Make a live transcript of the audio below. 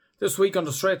This week on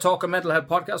the Straight Talking Mental Health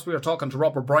podcast, we are talking to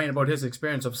Rob O'Brien about his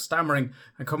experience of stammering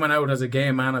and coming out as a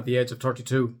gay man at the age of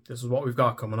 32. This is what we've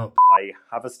got coming up. I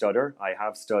have a stutter. I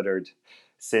have stuttered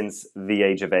since the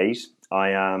age of 8. I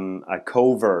am a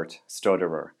covert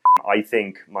stutterer. I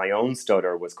think my own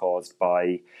stutter was caused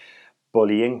by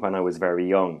bullying when I was very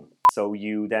young. So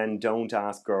you then don't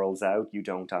ask girls out, you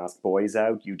don't ask boys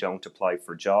out, you don't apply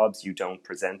for jobs, you don't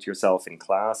present yourself in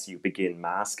class, you begin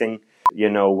masking. You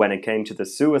know, when it came to the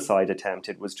suicide attempt,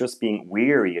 it was just being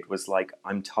weary. It was like,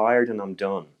 I'm tired and I'm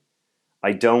done.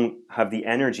 I don't have the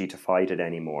energy to fight it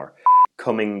anymore.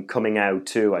 Coming out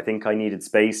too, I think I needed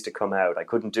space to come out. I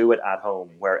couldn't do it at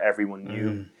home where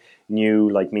everyone knew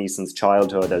like me since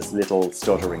childhood as little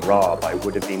stuttering Rob. I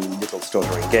would have been little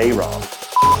stuttering gay Rob.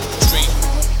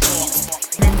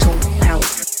 Mental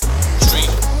health.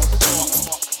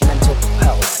 Mental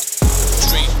health.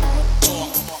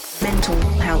 Mental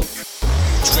health.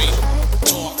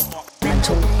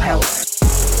 Mental health.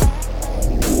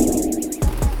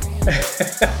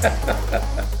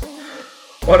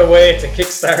 What a way to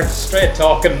kickstart the Straight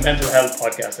Talking Mental Health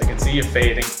podcast. I can see you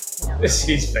fading.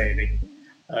 She's fading.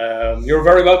 You're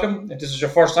very welcome. If this is your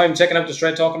first time checking out the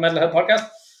Straight Talking Mental Health podcast,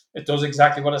 it does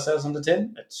exactly what it says on the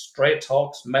tin. It straight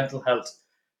talks mental health.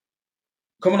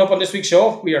 Coming up on this week's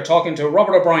show, we are talking to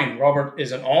Robert O'Brien. Robert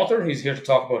is an author. He's here to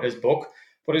talk about his book,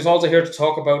 but he's also here to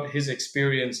talk about his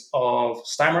experience of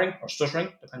stammering or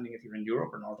stuttering, depending if you're in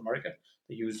Europe or North America.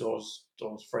 They use those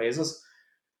phrases.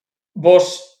 But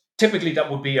typically that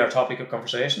would be our topic of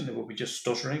conversation. It would be just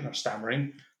stuttering or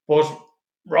stammering. But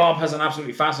Rob has an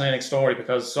absolutely fascinating story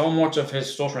because so much of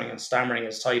his stuttering and stammering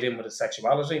is tied in with his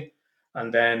sexuality.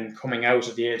 And then coming out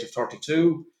at the age of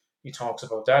 32, he talks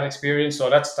about that experience. So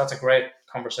that's a great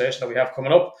conversation that we have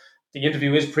coming up. The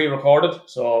interview is pre-recorded,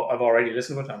 so I've already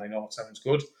listened to it and I know it sounds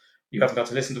good. You haven't got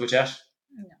to listen to it yet?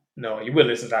 No, you will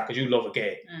listen to that because you love a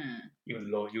gay. You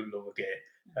love a gay.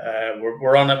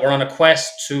 We're on a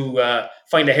quest to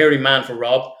find a hairy man for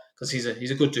Rob because he's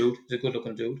a good dude. He's a good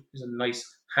looking dude. He's a nice,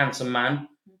 handsome man,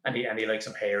 and he likes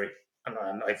him hairy. And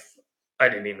I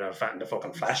didn't even have a fan in the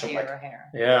fucking flash of like, hair.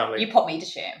 yeah, like, You put me to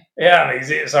shame. yeah, like,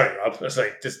 sorry, Rob. It's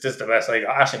like this is the best. Like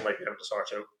Ashling might be able to sort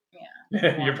out.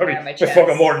 Yeah, you're probably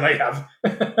fucking more than I have.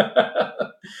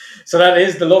 So that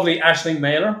is the lovely Ashling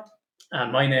Mailer,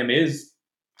 and my name is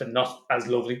the not as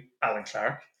lovely Alan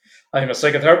Clark. I am a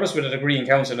psychotherapist with a degree in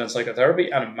counselling and psychotherapy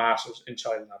and a master's in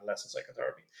child and adolescent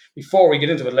psychotherapy. Before we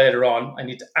get into it later on, I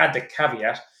need to add the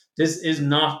caveat: this is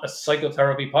not a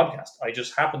psychotherapy podcast. I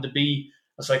just happen to be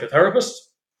a psychotherapist.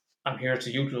 I'm here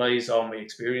to utilise all my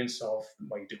experience of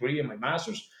my degree and my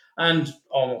master's and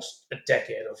almost a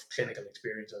decade of clinical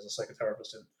experience as a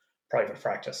psychotherapist in private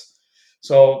practice.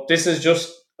 So this is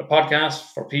just a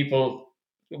podcast for people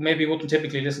who maybe wouldn't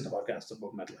typically listen to podcasts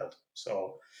about mental health.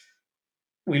 So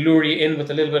we lure you in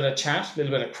with a little bit of chat, a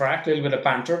little bit of crack, a little bit of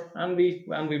banter, and we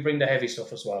bring the heavy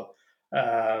stuff as well.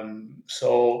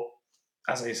 So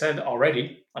as I said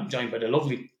already, I'm joined by the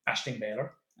lovely Ashling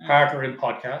Mailer, partner in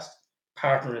podcast,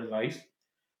 partner in life,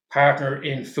 partner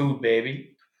in Food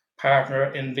Baby,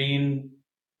 partner in being,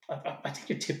 I think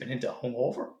you're tipping into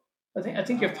hungover. I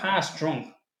think you're past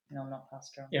drunk. No, I'm not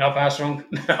past drunk. You're not past drunk?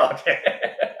 Okay.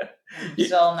 I'm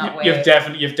still not way. You've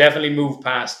definitely moved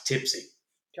past tipsy.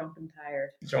 Drunk and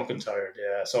tired. Drunk and tired,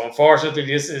 yeah. So unfortunately,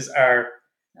 this is our...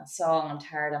 That song, I'm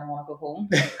tired and I want to go home.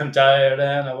 I'm tired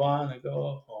and I want to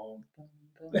go home. I'm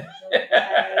tired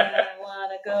and I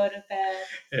want to go to bed.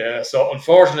 Yeah, so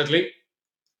unfortunately,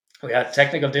 we had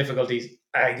technical difficulties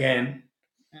again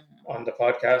on the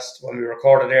podcast when we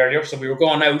recorded earlier. So we were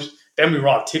going out, then we were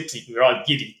all tipsy, we were all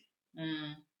giddy.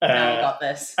 Now we got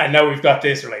this. And now we've got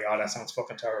this. We're like, oh, that sounds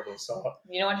fucking terrible. So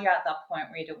you know when you're at that point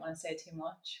where you don't want to say too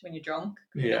much when you're drunk?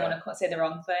 You don't want to say the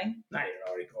wrong thing? Nah, you're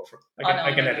already go for it.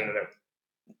 I can edit it out.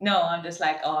 No, I'm just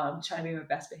like, I'm trying to be my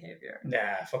best behaviour.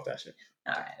 Nah, fuck that shit.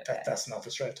 All right, okay. That's not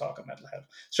the straight talk of mental health.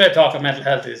 Straight talk of mental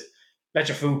health is let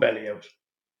your food belly out.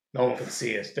 No one can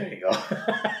see it. There you go.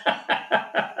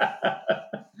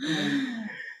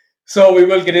 So we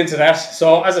will get into that.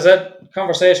 So as I said,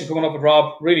 conversation coming up with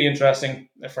Rob, really interesting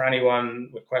for anyone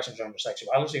with questions around their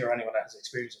sexuality or anyone that has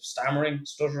experience of stammering,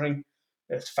 stuttering.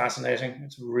 It's fascinating.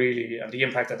 It's really, and the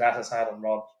impact that has had on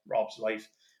Rob's life.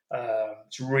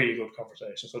 It's a really good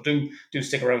conversation. So do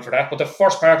stick around for that. But the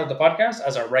first part of the podcast,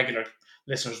 as our regular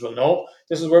listeners will know,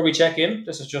 this is where we check in.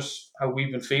 This is just how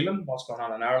we've been feeling, what's going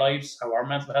on in our lives, how our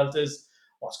mental health is,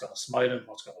 what's got us smiling,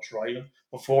 what's got us riling.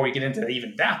 Before we get into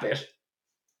even that bit,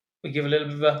 we give a little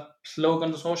bit of a plug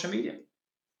on the social media.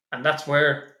 And that's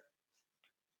where...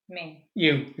 Me.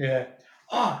 You, yeah.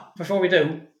 Before we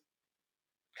do,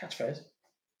 catchphrase.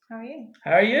 How are you?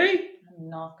 How are you? I'm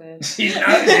Not good. She's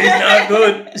not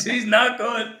good. She's not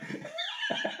good.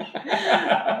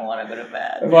 I want to go to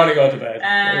bed. I want to go to bed.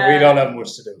 We don't have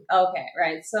much to do. Okay,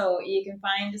 right. So you can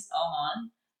find us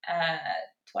on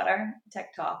Twitter,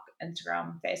 TikTok,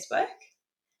 Instagram, Facebook.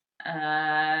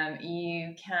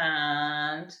 You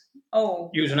can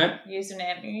Username. You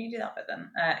do that bit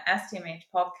then. STMH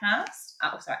podcast.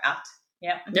 Oh, sorry, at.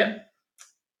 Yeah.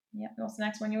 Yeah. What's the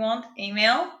next one you want?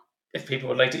 Email. If people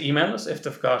would like to email us, if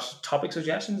they've got topic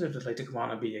suggestions, if they'd like to come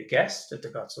on and be a guest, if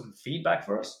they've got some feedback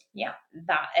for us. Yeah,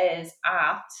 that is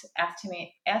at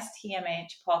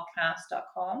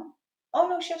stmhpodcast.com. Oh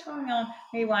no, shit, hang on.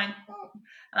 Rewind.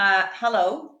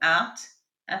 Hello at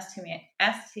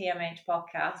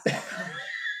stmhpodcast.com.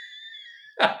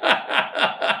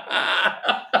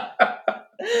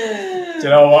 Do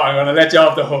you know what? I'm going to let you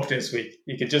off the hook this week.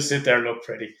 You can just sit there and look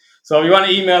pretty. So if you want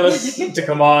to email us to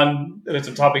come on with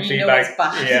some topic feedback,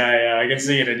 yeah, I can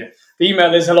see it in you. The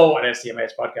email is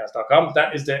hello@stmhpodcast.com.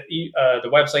 That is the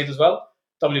website as well,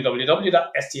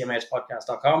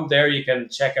 www.stmhpodcast.com. There you can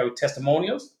check out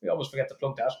testimonials. We always forget to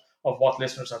plug that, of what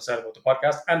listeners have said about the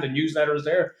podcast, and the newsletter is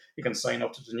there. You can sign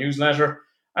up to the newsletter.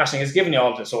 Aisling has given you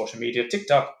all the social media: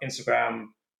 TikTok, Instagram,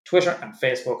 Twitter, and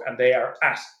Facebook, and they are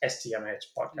at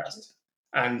STMH Podcast.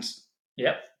 And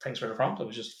yeah, thanks for the prompt. I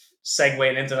was just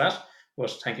segueing into that,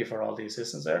 but thank you for all the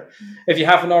assistance there. If you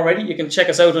haven't already, you can check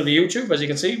us out on the YouTube. As you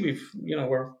can see,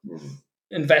 we're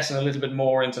investing a little bit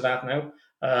more into that now.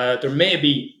 There may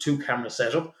be 2 cameras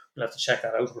set up. We'll have to check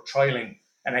that out. We're trialing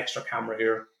an extra camera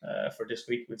here for this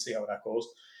week. We'll see how that goes.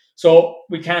 So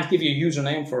we can't give you a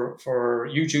username for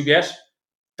YouTube yet.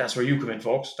 That's where you come in,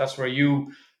 folks. That's where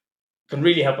you can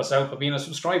really help us out by being a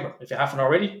subscriber. If you haven't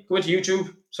already, go into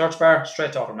YouTube, search bar,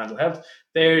 Straight Talking Mental Health.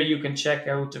 There you can check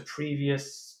out the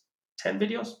previous 10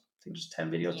 videos. I think there's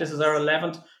 10 videos. Yes. This is our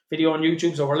 11th video on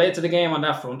YouTube, so we're late to the game on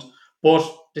that front. But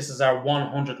this is our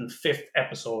 105th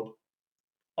episode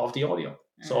of the audio.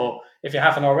 So if you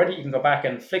haven't already, you can go back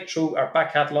and flick through our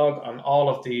back catalogue on all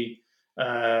of the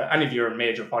any of your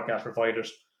major podcast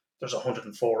providers. There's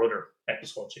 104 other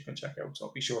episodes you can check out, so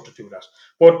be sure to do that.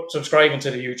 But subscribing to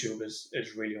the YouTube is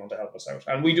really going to help us out.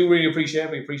 And we do really appreciate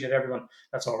it. We appreciate everyone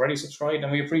that's already subscribed,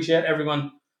 and we appreciate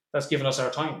everyone that's given us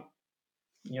our time.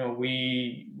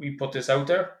 We put this out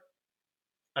there,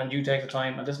 and you take the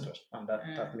time and listen to it, and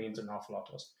that means an awful lot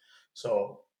to us.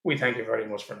 So we thank you very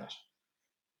much for that.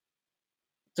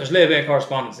 There's a little bit of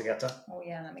correspondence to get to. Oh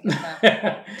yeah, let me get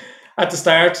that. At the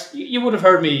start, you would have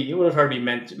heard me.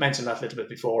 Mention that a little bit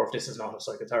before. If this is not a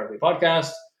psychotherapy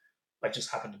podcast, I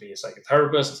just happen to be a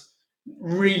psychotherapist.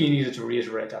 Really needed to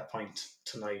reiterate that point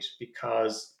tonight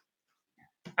because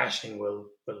Aisling will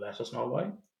let us know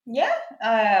why. Yeah.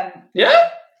 Yeah.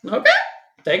 Okay.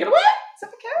 Take it away.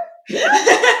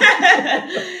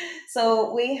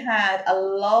 So we had a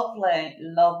lovely,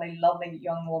 lovely, lovely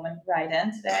young woman write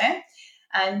in today,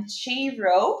 and she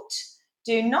wrote,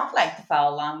 "Do not like the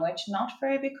foul language, not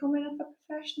very becoming of a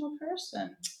professional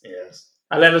person." Yes.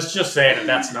 And let us just say that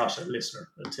that's not a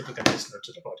typical listener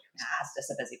to the podcast. Nah, it's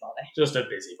just a busybody. Just a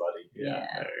busybody. Yeah.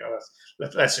 There you go.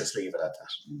 Let's just leave it at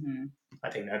that. Mm-hmm. I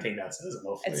think that says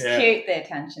enough. It's cute, the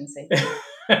attention seeking.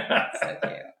 So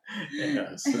cute.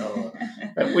 Yeah, so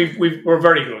we're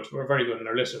very good. We're very good, and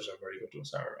our listeners are very good to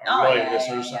us. Our loyal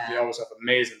listeners, and they always have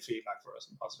amazing feedback for us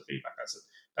and positive feedback.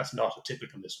 That's not a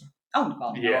typical listener. Oh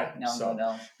no, yeah,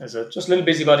 no. As a just a little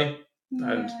busybody,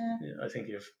 and I think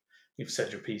you've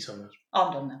said your piece on that. Oh,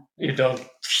 I'm done now. You're done.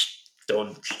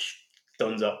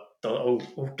 Done's up.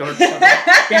 Dirt.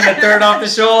 Getting the dirt off the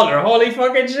shoulder. Holy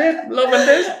fucking shit!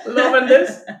 Loving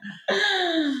this.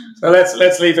 So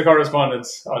let's leave the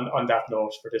correspondence on that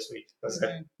note for this week. That's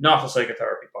it. Not a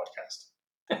psychotherapy podcast.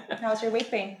 How's your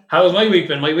week been? How has my week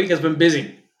been? My week has been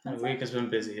busy.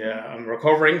 Yeah. I'm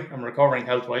recovering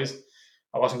health-wise.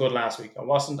 I wasn't good last week. I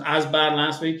wasn't as bad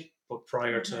last week, but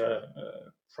prior to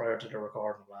the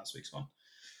recording of last week's one,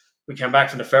 we came back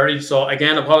from the ferry. So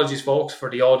again, apologies, folks, for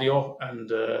the audio and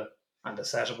the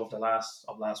setup of last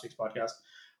week's podcast.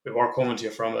 We were coming to you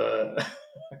from a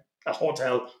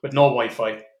hotel with no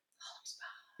Wi-Fi.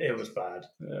 It was bad.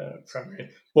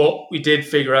 But we did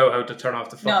figure out how to turn off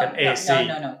the fucking AC.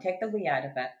 No. Take the Wii out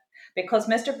of it. Because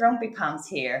Mr. Grumpy Pants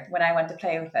here, when I went to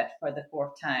play with it for the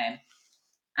 4th time,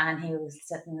 and he was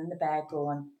sitting in the bed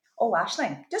going, "Oh,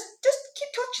 Aisling, just keep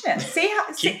touching it. See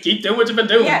how keep doing what you've been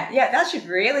doing." Yeah, that should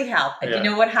really help. And you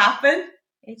know what happened?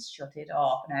 It shut it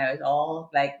off, and I was all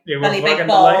like, belly big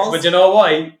balls. But you know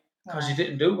why? Because you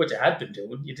didn't do what you had been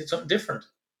doing. You did something different.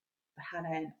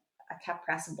 I kept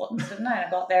pressing buttons, didn't I? And I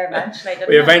got there eventually.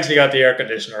 We eventually got the air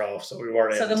conditioner off, so we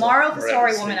weren't. So the moral of the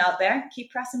story, woman out there,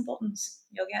 keep pressing buttons.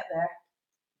 You'll get there.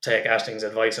 take Ashling's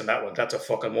advice on that one. That's a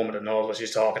fucking woman that knows what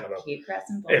she's talking about. Keep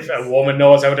pressing buttons. If a woman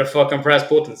knows how to fucking press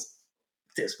buttons,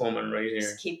 this woman right here.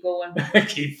 Just keep going.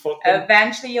 Keep fucking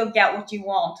Eventually you'll get what you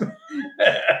want.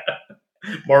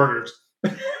 murdered.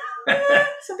 So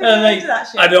people are into that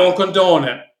shit. I don't condone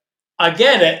it. I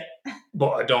get it,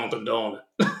 but I don't condone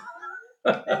it.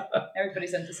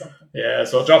 Everybody's into something. Yeah,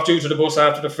 so I dropped you to the bus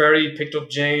after the ferry, picked up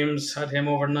James, had him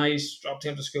overnight, dropped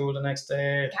him to school the next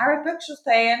day. Gareth Brooks was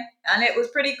playing, and it was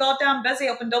pretty goddamn busy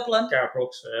up in Dublin. Gareth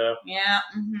Brooks, yeah. Yeah.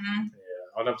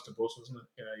 Oh, that was the bus, wasn't it?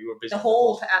 Yeah, you were busy. I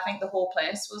think the whole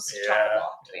place was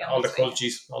chock-a-block, to be all the honest with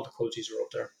you. cultures were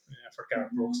up there for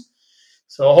Gareth Brooks.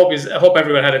 So I hope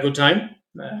everyone had a good time.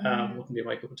 Wouldn't be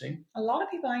my cup of tea. A lot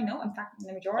of people I know, in fact,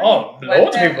 the majority. Oh,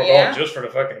 loads of people were going just for the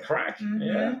fucking crack.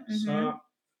 So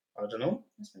I don't know.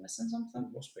 Must be missing something.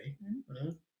 Must be.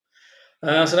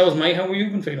 So that was my. How have you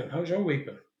been feeling? How's your week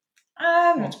been?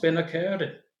 What's been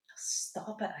occurring?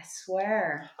 Stop it! I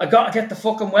swear. I gotta get the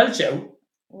fucking Welsh out.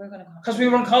 We're gonna go. Because we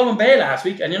were on Colwyn Bay last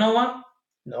week, and you know what?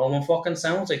 No one fucking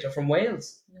sounds like they're from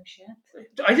Wales. No shit.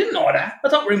 I didn't know that. I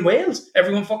thought we're in Wales.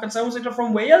 Everyone fucking sounds like they're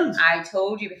from Wales. I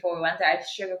told you before we went there, I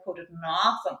sugarcoated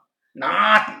nothing.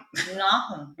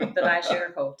 Nothing that I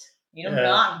sugarcoat. You know,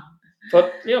 none.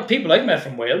 But, people I've met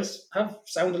from Wales have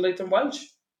sounded like they're Welsh.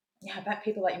 Yeah, I bet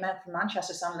people that you met from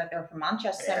Manchester sounded like they were from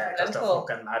Manchester. Yeah, because they're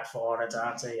fucking mad for it,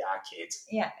 aren't they? Yeah, kids.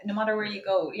 Yeah, no matter where you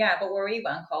go. Yeah, but where we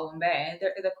went, Colwyn Bay,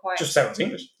 they're quite... Just sounds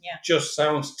English. Yeah. Just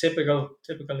sounds typical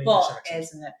English but accent.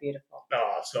 Isn't it beautiful?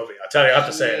 Oh, it's lovely. I tell you, I have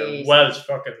to say,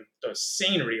 the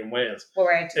scenery in Wales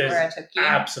where I took you.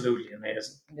 Absolutely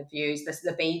amazing. The views,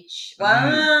 the beach.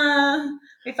 Well,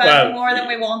 we found more than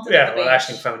we wanted at the beach.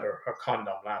 Ashley found her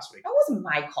condom last week. That wasn't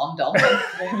my condom.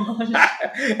 Thank you very much.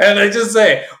 And I just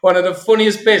say, one of the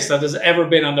funniest bits that has ever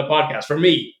been on the podcast for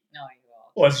me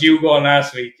was you going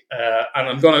last week, and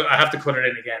I have to cut it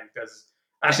in again because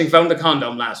Ashley found the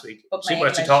condom last week. What she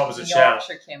thought was a shell,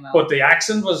 but the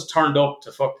accent was turned up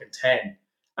to fucking 10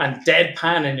 and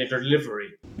deadpan in your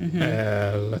delivery. Do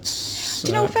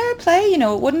you know, fair play,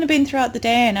 it wouldn't have been throughout the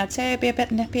day, and I'd say it'd be a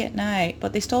bit nippy at night,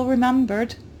 but they still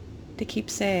remembered to keep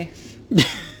safe.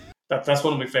 That's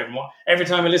one of my favourite. Every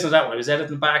time I listen to that when I was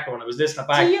editing back or when I was listening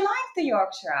back. Do you like the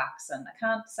Yorkshire accent? I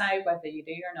can't decide whether you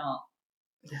do or not.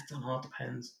 I don't know, it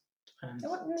depends.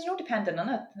 There's no depending on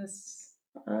it. It's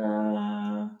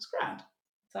grand.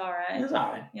 It's alright. It's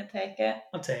alright. You'll take it.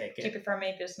 I'll take it. Keep it for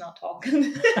me, just not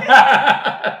talking.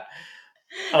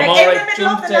 I'm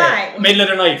alright. Middle of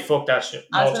the night, fuck that shit.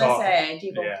 I was going to say, do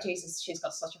you go, Jesus, she's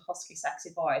got such a husky,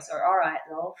 sexy voice. Or, alright,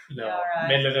 love. No, right.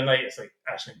 Middle of the night, it's like,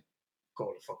 Ashley,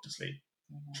 go the fuck to sleep.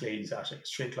 Please, Ashley,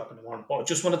 it's 3 o'clock in the morning. But I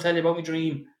just want to tell you about my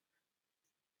dream.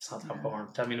 It's not that boring.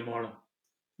 Tell me in the morning.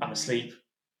 I'm asleep.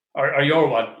 Or your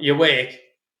one. You awake.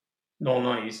 No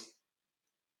noise.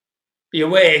 You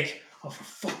awake. Oh, for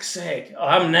fuck's sake.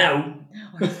 I'm now.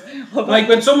 Like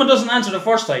when someone doesn't answer the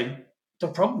first time, they're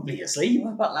probably asleep.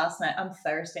 What about last night? I'm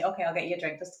thirsty. Okay, I'll get you a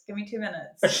drink. Just give me 2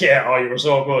 minutes. Yeah, you were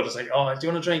so good. It's like, do you want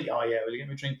a drink? Oh, yeah, will you get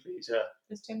me a drink, please? Yeah.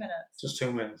 Just 2 minutes. Just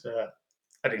 2 minutes, yeah.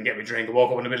 I didn't get me a drink. I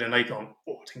woke up in the middle of the night going,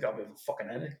 I think I'll have a fucking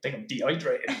headache. I think I'm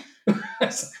dehydrated.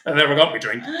 I never got me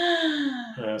drink.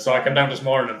 So I came down this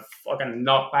morning and fucking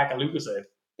knocked back a Lucozade.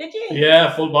 Did you?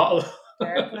 Yeah, full bottle.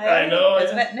 Fair play. I know.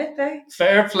 It's a bit nippy.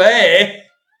 Fair play.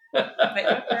 But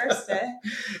you're thirsty.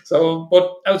 So,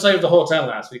 but outside of the hotel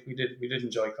last week, we did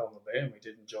enjoy Colwyn Bay and we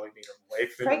did enjoy being in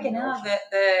Wakefield. Freaking hell,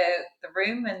 the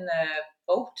room in the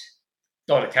boat.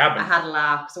 Oh, the cabin. I had a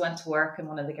laugh because I went to work and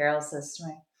one of the girls says to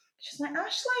me, she's like,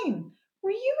 Aisling,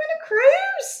 were you in a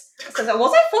cruise? I said,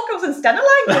 was I? Fuck, I was in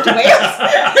Stenilang going to Wales.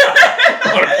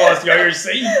 Or across the Irish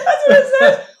Sea. That's what it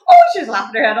said. Oh, she was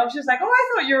laughing her head off. She was like, oh, I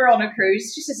thought you were on a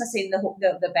cruise. She says, I seen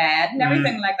the bed and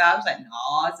everything like that. I was like, no,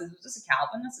 it was just a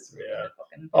cabin. This is really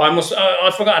fucking... Oh,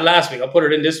 I forgot last week. I'll put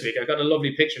it in this week. I got a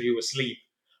lovely picture of you asleep.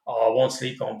 Oh, I won't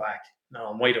sleep going back. No,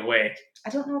 I'm wide awake. I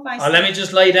don't know if I... Oh, let me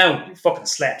just lie down. You fucking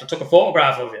slept. I took a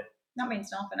photograph of you. That means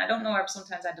nothing. I don't know if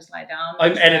sometimes I just lie down.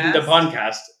 I'm editing the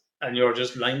podcast and you're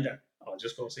just lying there. Oh,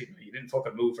 just go sleep. You didn't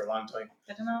fucking move for a long time.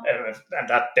 I don't know. And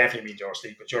that definitely means you're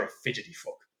asleep, but you're a fidgety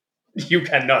fuck. You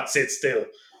cannot sit still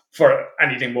for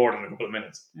anything more than a couple of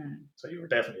minutes. So you were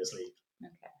definitely asleep.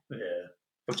 Okay. Yeah.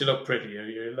 But you look pretty.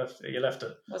 You left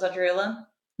it. Was I drooling?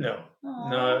 No. Aww.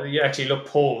 No, you actually look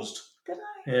posed. Did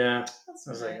I? Yeah. That's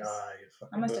I was nice. like, you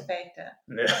fucking... I must have faked it.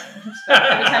 Yeah.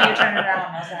 Every time you turn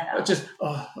around, I was like, Just,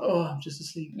 I'm just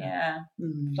asleep. Yeah.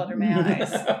 Flutter my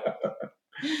eyes.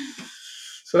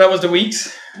 So that was the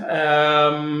weeks.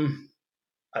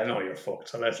 I know you're fucked,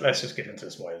 so let's just get into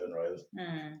the smiles and riles.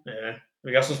 Yeah.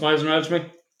 We got some smiles and riles for me?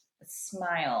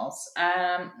 Smiles.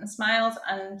 Smiles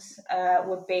and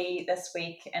would be this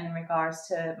week in regards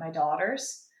to my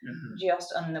daughters. Mhm.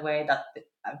 Just on the way that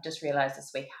I've just realised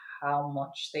this week how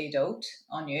much they dote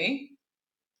on you.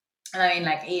 And I mean,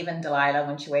 like, even Delilah,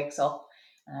 when she wakes up,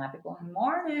 and I'd be going,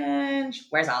 morning.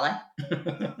 Where's Ali?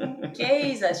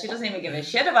 Jesus, she doesn't even give a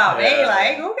shit about me. Yeah.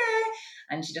 Like, okay.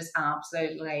 And she just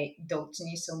absolutely dotes on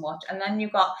you so much. And then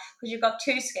because you've got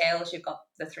two scales, you've got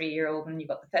the 3-year-old and you've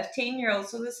got the 15-year-old.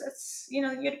 So it's,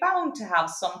 you're bound to have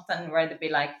something where they'd be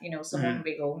like, someone would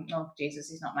be going, oh, Jesus,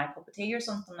 he's not my cup of tea or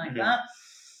something like that.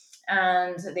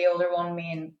 And the older one,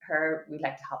 me and her, we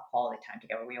like to have quality time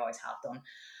together. We always have done.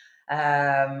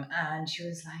 And she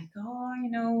was like,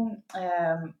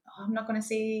 I'm not going to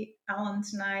see Alan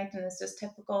tonight, and it's just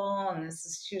typical. And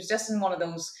she was just in one of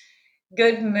those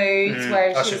good moods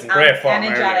where she's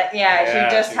energetic. Yeah, she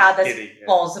just had this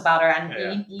buzz about her,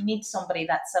 and you need somebody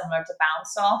that's similar to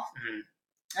bounce off.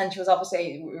 And she was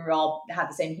obviously, we were all had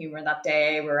the same humor that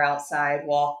day. We were outside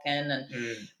walking, and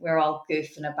we were all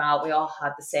goofing about. We all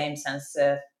had the same sense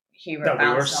of humor. No,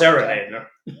 we were serenading her.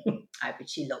 But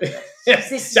she loved it. I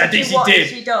think she did.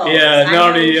 She does. Yeah,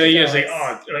 normally you was like,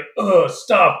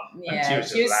 stop. Yeah,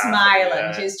 she was smiling.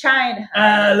 Yeah. She was trying.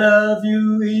 I love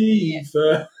you, Eve.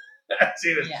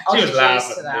 She was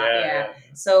laughing. To that, yeah.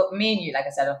 So me and you, like I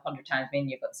said 100 times, me and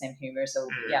you got the same humor. So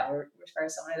we're very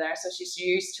similar there. So she's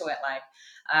used to it, like,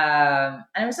 and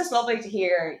it was just lovely to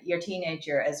hear your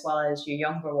teenager as well as your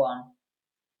younger one,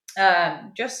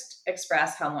 just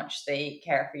express how much they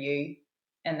care for you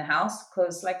in the house.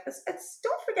 Because, like, it's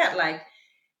don't forget, like,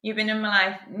 you've been in my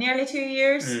life nearly 2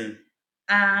 years.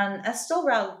 And it's still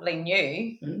relatively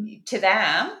new to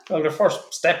them. Well, their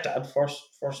first stepdad, first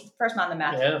man they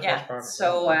met. Yeah.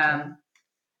 So,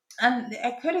 and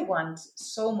it could have went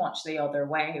so much the other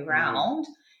way around.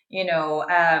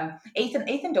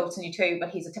 Ethan dotes on you too,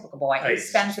 but he's a typical boy. He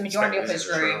spends the majority of his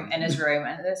room in his room,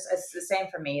 and it's the same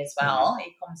for me as well.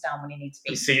 He comes down when he needs to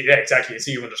be. Exactly. You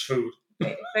see you when there's food.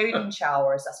 Food and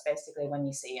showers. That's basically when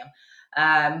you see him.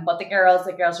 But the girls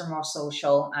are more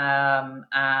social,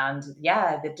 and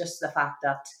just the fact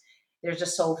that they're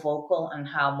just so vocal and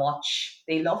how much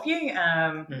they love you.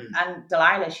 And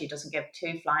Delilah, she doesn't give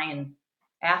two flying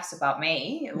F's about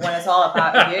me when it's all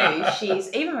about you. She's,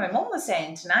 even my mum was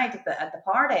saying tonight at the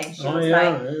party,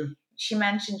 she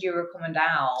mentioned you were coming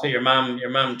down. So your mum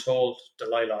told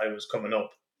Delilah I was coming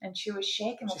up. And she was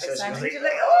shaking with excitement. She was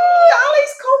like,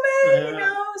 "Oh, Ali's coming!"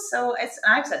 So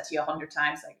I've said to you 100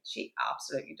 times, like, she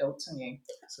absolutely dotes on you.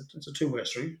 It's a two-way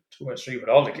street with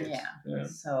all the kids. Yeah.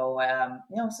 So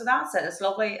so that's it. It's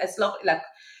lovely. It's lovely. Like,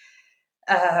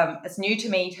 it's new to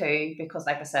me too, because,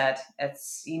 like I said,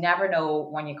 you never know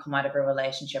when you come out of a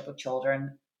relationship with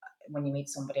children, when you meet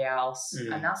somebody else,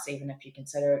 and that's even if you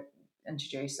consider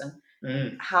introducing.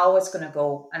 How it's going to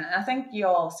go. And I think you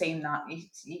all seen that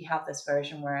you have this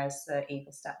version, whereas the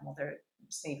evil stepmother,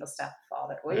 evil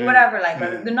stepfather, whatever, like,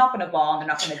 they're not going to bond, they're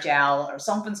not going to gel, or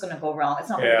something's going to go wrong. It's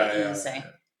not going to be easy. And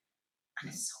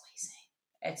it's so easy.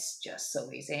 It's just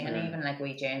so easy. And even like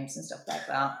we James and stuff like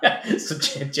that. So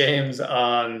James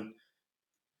on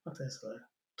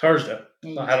Thursday.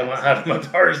 I had him on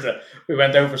Thursday. We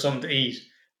went out for something to eat.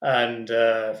 And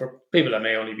for people that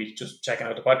may only be just checking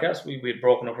out the podcast, we had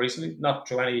broken up recently, not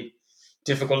through any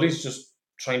difficulties, just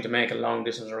trying to make a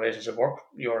long-distance relationship work.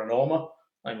 You're in Oma,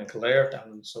 I'm in Kildare,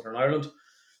 down in Southern Ireland.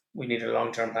 We needed a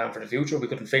long-term plan for the future. We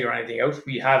couldn't figure anything out.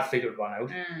 We have figured one out.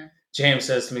 James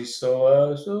says to me,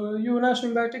 so you and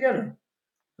Aisling back together?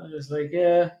 I was like,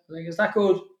 yeah. Like, is that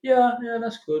good? Yeah,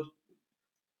 that's good.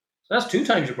 So that's 2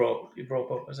 times you broke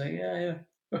up. I was like, yeah.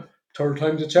 3rd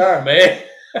time's a charm, eh?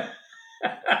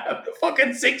 The fucking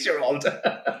 6-year-old.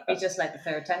 He's just like the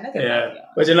 3rd time. Yeah,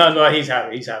 but he's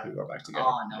happy. He's happy we're back together.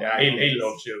 Oh no. Yeah, he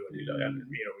loves you, and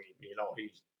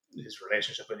his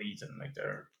relationship with Ethan, like,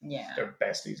 they're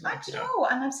besties. Like,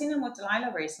 and I've seen him with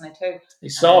Delilah recently too.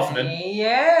 He's softening.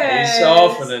 He's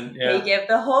softening. Yeah. He gave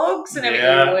the hugs and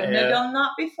everything. You wouldn't have done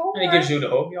that before. And he gives you the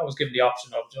hug. You always give him the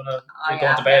option of, do you want to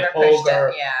go to bed, hug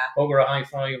or a high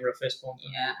five or a fist bump.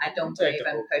 Yeah, I don't believe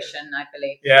in pushing. I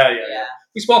believe. Yeah.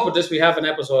 We spoke with this. We have an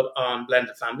episode on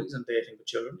blended families and dating with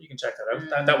children. You can check that out.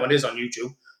 That one is on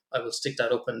YouTube. I will stick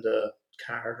that up in the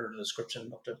card or the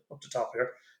description up the top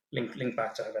here. Link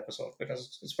back to that episode,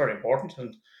 because it's very important.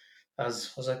 And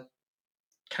as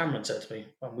Cameron said to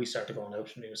me when we started going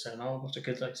out, and he was saying, "Oh, what's the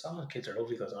kids like?" "Oh, the kids are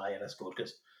lovely." Because that's good,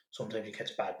 because sometimes you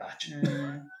catch a bad batch,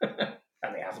 and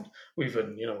they haven't. We've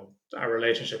been, our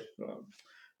relationship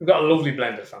we've got a lovely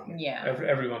blended family. Yeah.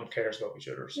 Everyone cares about each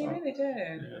other. So. You really do.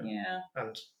 Yeah.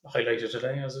 And highlighted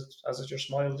today as it your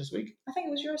smile this week. I think it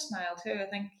was your smile too. I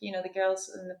think the girls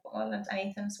in the and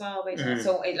Ethan as well. But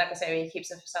Mm-hmm. like I say, he keeps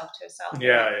himself to himself.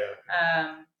 Yeah.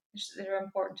 They're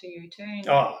important to you too.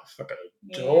 Oh, I fucking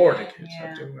adore the kids.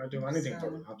 Yeah. I do anything for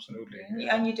them, absolutely.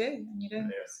 And you do. Yeah.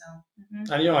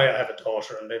 So. And I have a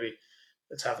daughter, and maybe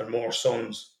it's having more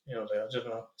sons.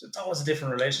 It's always a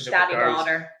different relationship. Daddy with girls.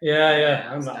 daughter. Yeah.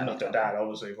 I'm not their dad,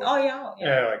 obviously. But,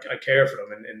 yeah. I care for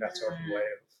them in that sort of way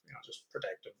of just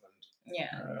protective and.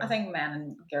 Yeah, I think men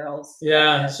and girls.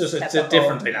 Yeah, it's a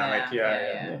different dynamic.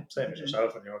 Yeah. Same as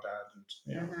yourself and your dad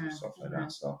and stuff like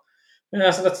that. So.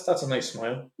 Yeah, so that's a nice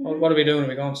smile. What are we doing? Are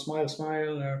we going smile, or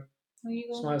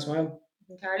smile?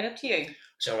 Entirely up to you.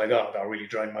 So I got a really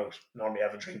dry mouth. Normally I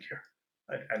have a drink here.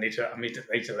 I need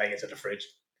to lay it to the fridge.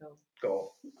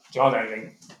 Go. Do you want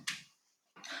anything?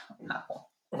 No.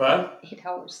 Well, 8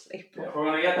 hours sleep. Yeah, we're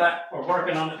gonna get that. We're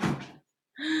working on it.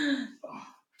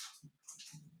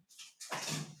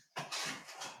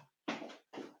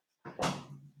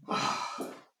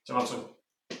 Do you want some?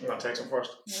 You want to take some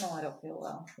first? No, I don't feel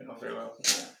well. You don't feel well.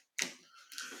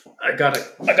 I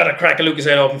gotta crack a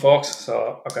Lucasade open, folks.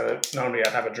 So normally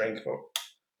I'd have a drink, but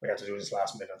we had to do this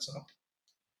last minute. So.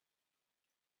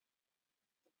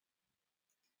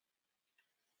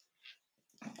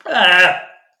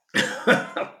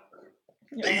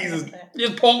 Jesus, you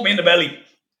just poked me in the belly.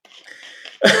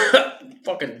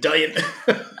 Fucking dying.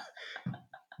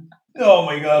 Oh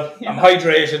my god, I'm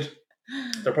hydrated.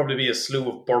 There'll probably be a slew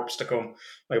of burps to come.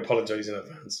 I apologise in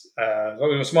advance. So I'm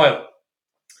going to smile.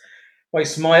 My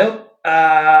smile,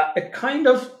 it kind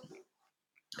of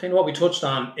what we touched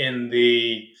on in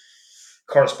the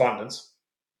correspondence.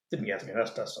 Didn't get to me. That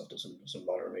stuff doesn't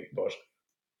bother me. But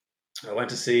I went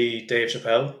to see Dave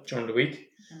Chappelle during the week.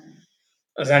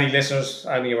 As any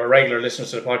of our regular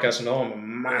listeners to the podcast know, I'm a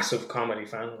massive comedy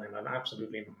fan. I'm an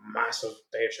absolutely massive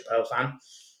Dave Chappelle fan.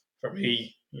 For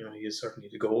me, he is certainly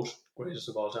the GOAT, greatest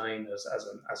of all time as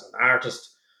an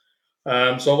artist.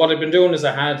 So what I've been doing is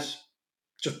I had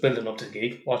just building up to the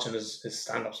gig, watching his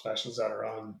stand-up specials that are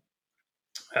on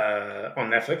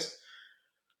Netflix.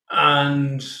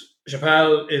 And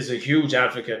Chappelle is a huge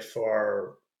advocate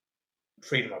for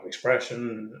freedom of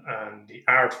expression and the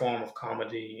art form of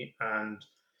comedy, and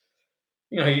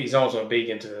he's also big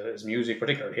into his music,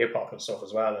 particularly hip hop and stuff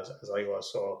as well as I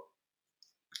was. So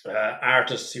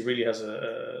artists, he really has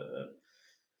a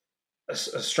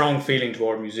strong feeling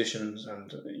toward musicians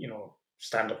and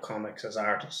stand-up comics as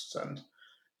artists, and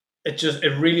it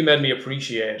really made me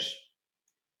appreciate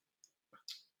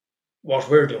what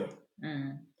we're doing.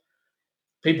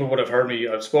 People would have heard me.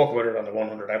 I've spoke about it on the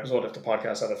 100 episode if the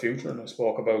podcast had a future, and I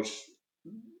spoke about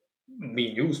me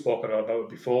and you spoke about it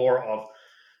before of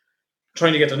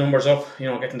trying to get the numbers up,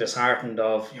 getting disheartened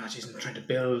of, geez, I'm trying to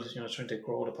build, trying to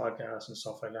grow the podcast and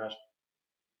stuff like that.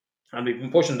 And we've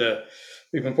been pushing the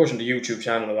YouTube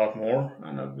channel a lot more.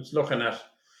 And I was looking at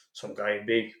some guy,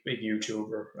 big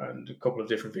YouTuber, and a couple of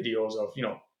different videos of,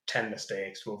 10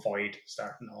 mistakes to avoid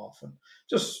starting off, and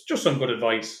just some good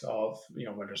advice of,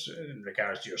 whether it's in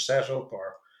regards to your setup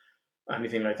or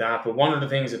anything like that. But one of the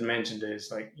things it mentioned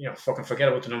is like, fucking forget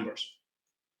about the numbers.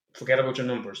 Forget about your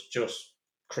numbers. Just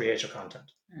create your content.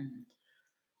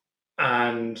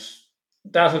 And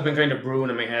that has been kind of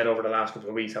brewing in my head over the last couple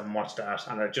of weeks. I haven't watched that,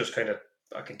 and I just I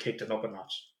kicked it up a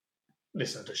notch,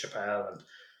 listening to Chappelle and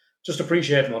just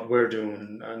appreciating what we're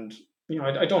doing. And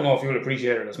I don't know if you'll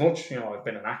appreciate it as much. I've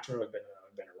been an actor, I've been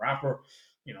a rapper,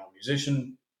 a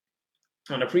musician,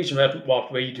 and appreciate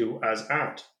what we do as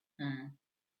art.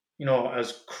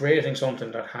 As creating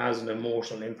something that has an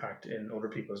emotional impact in other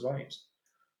people's lives.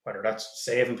 Whether that's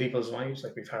saving people's lives,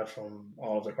 like we've had from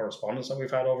all of the correspondence that we've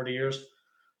had over the years,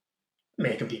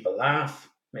 making people laugh,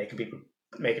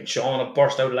 making Sean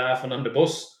burst out laughing on the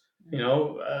bus,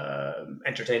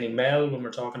 entertaining Mel when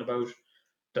we're talking about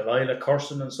Delilah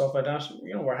cursing and stuff like that.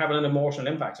 We're having an emotional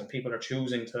impact, and people are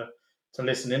choosing to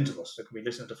listen into us. They could be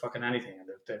listening to fucking anything, and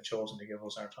they've chosen to give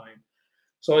us our time.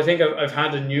 So I think I've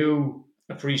had a new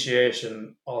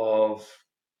appreciation of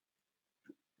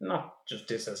not just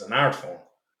this as an art form,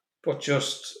 but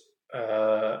just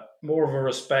more of a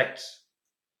respect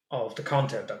of the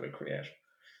content that we create.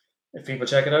 If people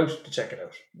check it out, to check it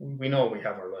out. We know we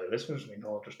have our loyal listeners. We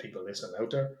know there's people listening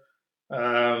out there,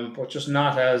 but just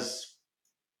not as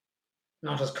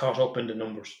caught up in the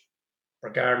numbers,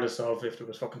 regardless of if there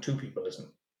was fucking 2 people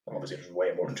listening. Obviously, there's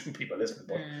way more than 2 people listening,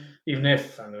 but even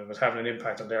if, and it was having an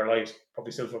impact on their lives,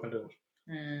 probably still fucking do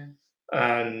it.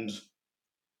 And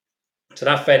so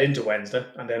that fed into Wednesday,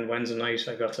 and then Wednesday night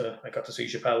I got to see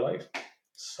Chappelle live.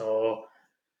 So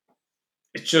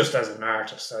it's just as an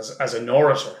artist, as an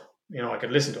orator, I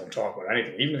could listen to him talk about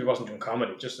anything, even if he wasn't doing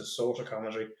comedy, just as social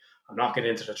commentary. I'm not getting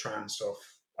into the trans stuff.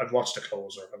 I've watched The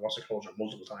Closer. I've watched The Closer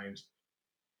multiple times.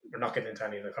 We're not getting into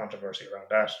any of the controversy around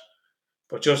that.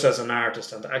 But just as an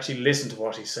artist, and to actually listen to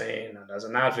what he's saying, and as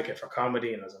an advocate for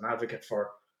comedy, and as an advocate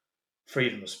for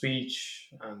freedom of speech,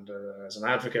 and as an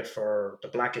advocate for the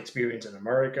black experience in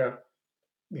America,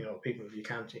 people, you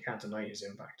can't deny his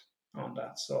impact on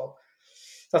that. So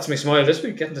that's my smile this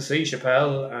week, getting to see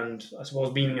Chappelle, and I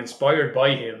suppose being inspired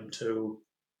by him to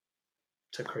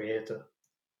create the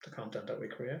content that we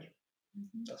create.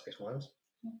 Mm-hmm. That's my smiles.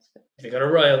 You got a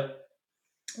Ryle.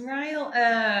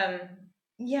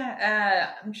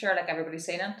 I'm sure like everybody's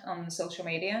seen it on social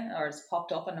media, or it's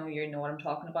popped up. I know you know what I'm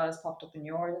talking about. It's popped up in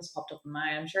yours. It's popped up in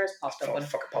mine. I'm sure it's popped up. Fucking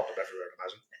popped up everywhere, I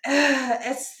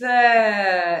imagine. It's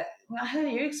the, how do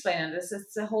you explain it?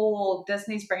 It's the whole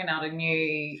Disney's bringing out a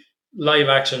new live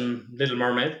action Little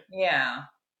Mermaid. Yeah,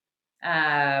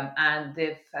 and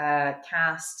they've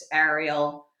cast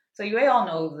Ariel. So you all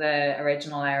know the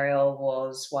original Ariel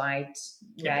was white,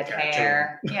 red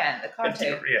hair. Yeah, the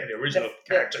cartoon. The original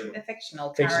cartoon. The fictional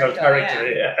character,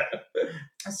 yeah.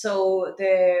 So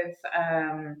they've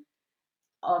not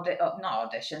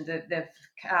auditioned. They've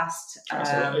cast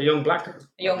a young black girl.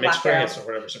 A young black girl. Or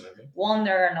whatever she may be. One,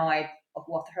 they're annoyed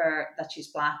with her that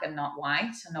she's black and not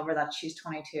white. Another that she's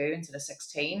 22 instead of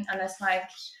 16. And it's like,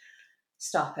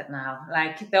 stop it now.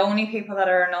 Like, the only people that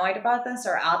are annoyed about this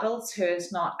are adults who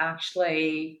it's not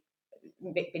actually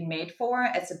been made for.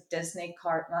 It's a Disney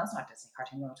cartoon. Well, it's not a Disney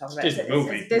cartoon we're talking about. Disney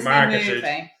movie. It's a Disney marketed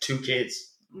movie. 2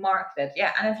 kids. Marketed,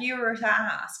 yeah. And if you were to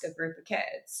ask a group of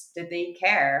kids, did they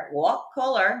care what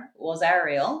colour was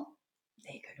Ariel?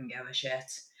 They couldn't give a shit.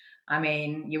 I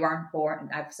mean, you weren't born,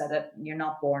 I've said it, you're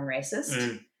not born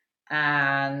racist.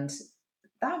 And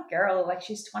that girl, like,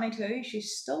 she's 22,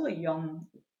 she's still a young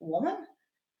woman.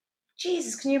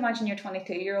 Jesus, can you imagine your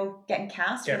 22-year-old getting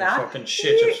cast for that? Fucking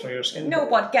shit just for your skin. No,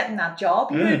 but getting that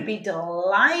job, you would be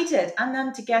delighted. And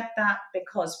then to get that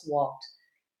because what?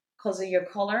 Because of your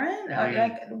colouring?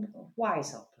 Like, why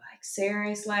so? Like,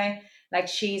 seriously? Like,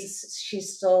 she's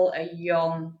still a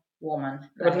young woman.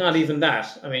 But not even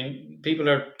that. I mean, people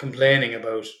are complaining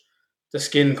about the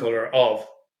skin colour of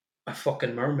a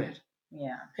fucking mermaid.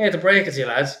 Yeah. Hey, to break it to you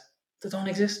lads, they don't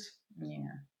exist. Yeah.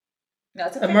 No,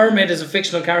 a mermaid is a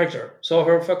fictional character, so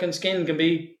her fucking skin can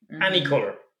be any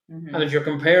colour. Mm-hmm. And if you're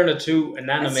comparing it to an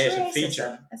animated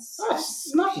feature,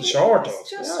 it's nothing short of. It's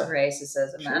just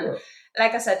racism, man.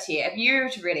 Like I said to you, if you were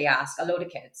to really ask a load of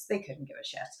kids, they couldn't give a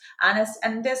shit.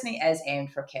 And Disney is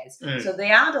aimed for kids. So the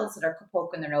adults that are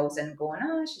poking their nose in and going,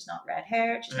 oh, she's not red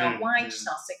haired, she's not white, she's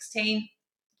not 16.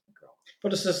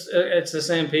 But it's the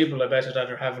same people, I bet you, that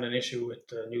are having an issue with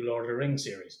the new Lord of the Rings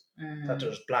series. That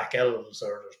there's black elves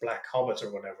or there's black hobbits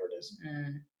or whatever it is.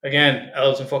 Again,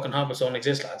 elves and fucking hobbits don't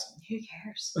exist, lads. Who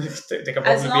cares? they can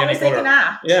probably as long be any as they colour. can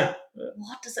act. Yeah.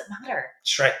 What does it matter?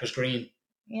 Shrek was green.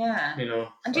 Yeah.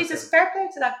 And Jesus, fucking... fair play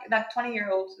to that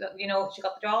 20-year-old. She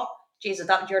got the job. Jesus,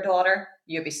 that was your daughter.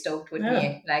 You'd be stoked, wouldn't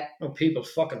you? Like, people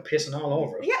fucking pissing all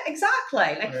over it. Yeah,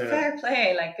 exactly. Like, fair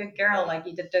play. Like, good girl. Like,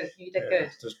 you did good.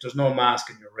 There's no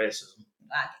masking your racism.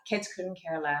 Like, kids couldn't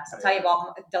care less. I'll tell you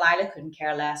what, Delilah couldn't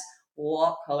care less.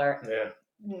 What colour? Yeah.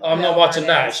 I'm not watching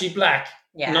that. Is she black?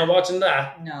 Yeah. I'm not watching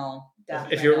that. No.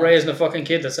 If you're raising a fucking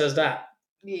kid that says that.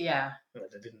 Yeah. Well,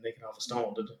 they didn't make it off a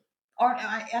stone, did they? Or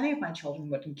any of my children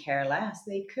wouldn't care less.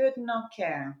 They could not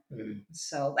care.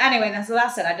 So anyway,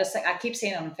 that's it. I keep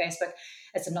seeing it on Facebook.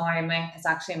 It's annoying me. It's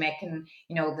actually making,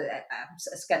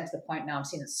 it's getting to the point now. I'm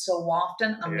seeing it so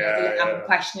often. I'm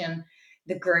questioning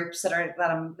the groups that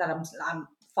I'm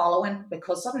following,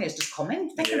 because suddenly it's just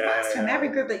coming thick and fast from every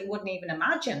group that you wouldn't even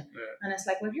imagine. And it's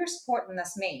like, well, if you're supporting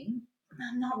this meme,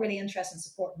 I'm not really interested in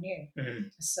supporting you.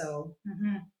 So,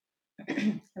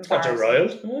 got you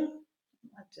riled.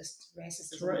 Just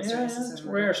racism. It's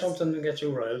rare something to get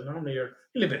you riled. Normally you're a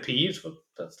little bit peeved, but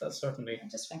that's certainly. I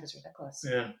just think it's ridiculous.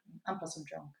 Yeah. And plus I'm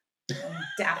drunk. I'm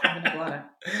definitely gonna go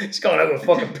at it. She's going out with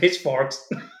fucking pitchforks.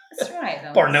 That's right.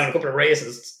 Though. Burning down a couple of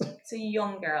racists. It's a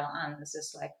young girl, and it's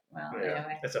just like, well,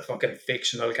 anyway. It's a fucking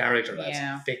fictional character. That's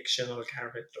a fictional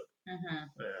character.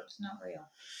 It's not real.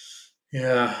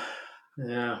 Yeah.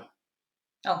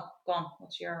 Oh, go on.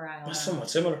 What's your somewhat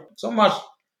similar. Somewhat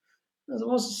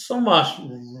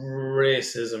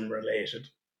racism related.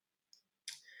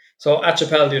 So at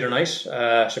Chappelle the other night,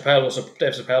 Dave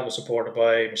Chappelle was supported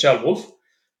by Michelle Wolf,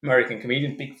 American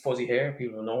comedian, big fuzzy hair.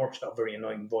 People who know her. She's got a very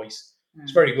annoying voice.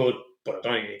 It's very good, but I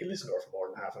don't think you can listen to her for more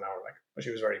than half an hour. But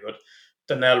she was very good.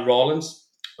 Donnell Rawlins,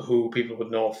 who people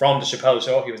would know from the Chappelle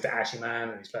Show, he was the Ashy Man,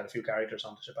 and he's played a few characters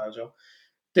on the Chappelle Show.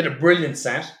 Did a brilliant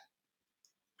set.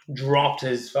 Dropped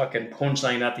his fucking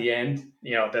punchline at the end.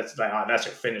 You know, that's like, that's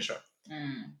your finisher.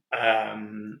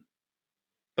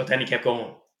 But then he kept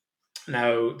going.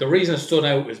 Now, the reason it stood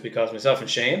out is because myself and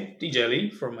Shane, DJ Lee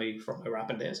from my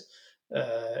rapping days,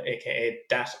 aka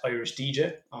That Irish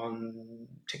DJ on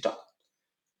TikTok,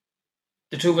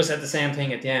 the two of us said the same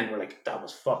thing at the end. We're like, that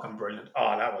was fucking brilliant.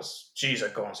 Oh, that was, geez,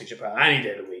 I'd go and see Chappelle any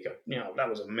day of the week. You know, that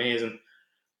was amazing.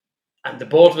 And the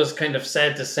both of us kind of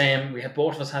said the same.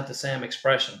 Both of us had the same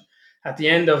expression. At the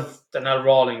end of the Nell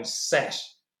Rawlings set,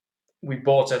 we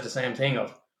both said the same thing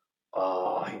of,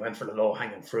 oh, he went for the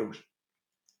low-hanging fruit.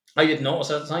 I didn't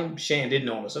notice at the time. Shane did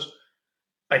notice it.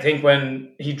 I think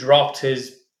when he dropped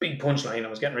his big punchline and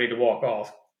was getting ready to walk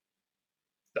off,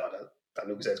 that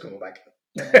Lucas Ed's coming back.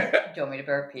 Do you want me to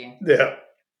burp you? Yeah.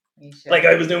 Like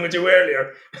I was doing with you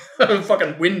earlier. I was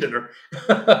fucking winding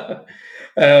her.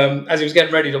 As he was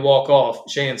getting ready to walk off,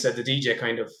 Shane said the DJ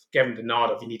kind of gave him the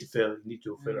nod of, you need to fill, you need to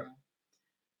do a filler.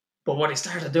 But what he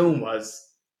started doing was,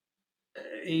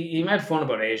 he made fun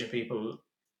about Asian people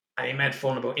and he made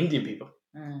fun about Indian people.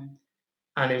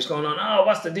 And he was going on, oh,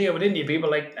 what's the deal with Indian people?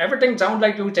 Like, everything sounds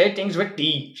like you say things with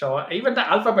D. So even the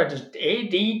alphabet is A,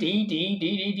 D, D, D, D,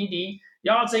 D, D, D.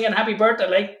 Y'all singing happy birthday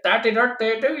like 30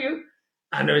 birthday, do you?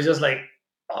 And it was just like,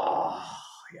 oh,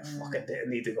 you fucking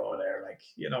need to go there. Like,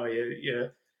 you know,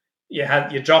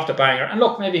 you dropped a banger. And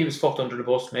look, maybe he was fucked under the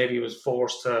bus. Maybe he was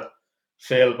forced to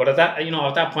fill. But at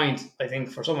that point, I think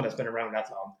for someone that's been around that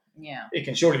long, it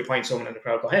can surely point someone in the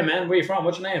crowd, go, hey man, where you from?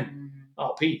 What's your name?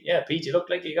 Oh, Pete. Yeah, Pete, you look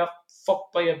like you got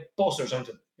fucked by a bus or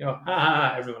something. You know, ha ha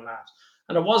ha, everyone laughs.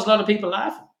 And there was a lot of people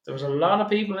laughing. There was a lot of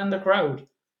people in the crowd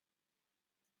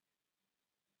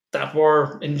that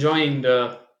were enjoying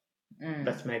the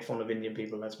let's make fun of Indian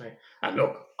people, and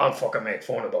look, I'll fucking make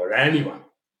fun about anyone.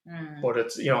 But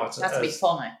it's, you know, it's has to be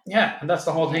funny. Yeah, and that's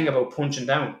the whole thing about punching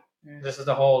down. This is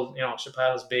the whole, you know,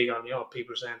 Chappelle's big on, you know,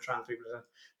 people are saying, trans people are saying,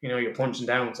 you know, you're punching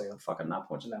down. It's like, I'm fucking not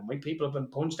punching down. My people have been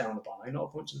punched down upon. I know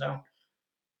punching down.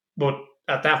 But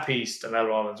at that piece, the Nell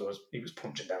Rawlings he was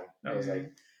punching down. I was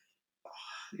like,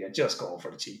 oh, yeah, just going for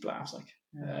the cheap laughs. Like,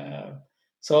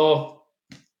 so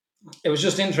it was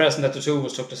just interesting that the two of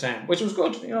us took the same, which was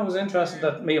good. You know, it was interesting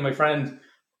that me and my friend,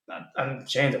 and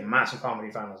Shane's a massive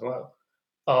comedy fan as well,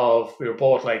 we were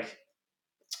both like,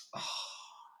 oh,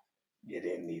 you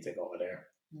didn't need to go there.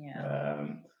 Yeah.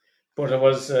 But it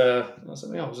was, it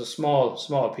was a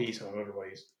small piece of an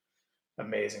otherwise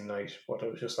amazing night. But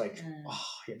it was just like, oh,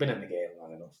 you've been in the game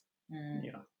long enough.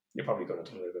 You know, you probably could have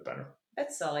done a little bit better.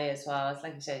 It's silly as well. It's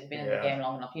like you said, you've been in the game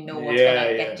long enough. You know what's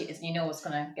gonna get you. You know what's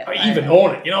gonna get. I even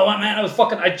own it. You know what, man?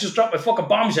 I just dropped my fucking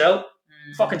bombshell.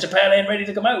 Fucking Chappelle ain't ready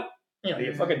to come out. You know,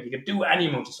 you can do any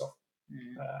amount of stuff.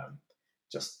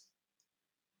 Just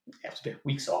it was a bit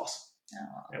weak sauce.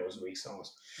 Oh. It was weak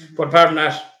sauce. But apart from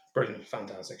that, brilliant,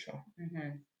 fantastic show.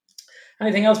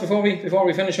 Anything else before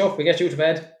we finish up? We get you to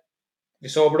bed. You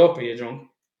sobered up, or are you drunk?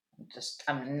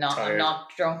 I'm not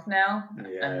drunk now.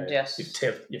 Yeah, I'm just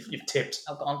you've tipped.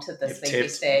 I've gone to the sleepy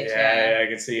stage. Yeah, I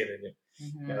can see it in you.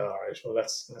 Yeah, all right. Well,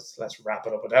 let's wrap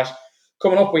it up with that.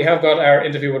 Coming up, we have got our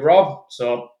interview with Rob.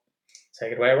 So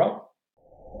take it away, Rob.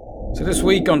 So this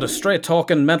week on the Straight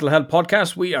Talking Mental Health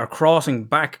Podcast, we are crossing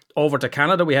back over to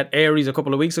Canada. We had Aries a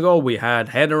couple of weeks ago. We had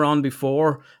Heather on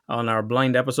before on our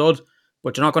blind episode.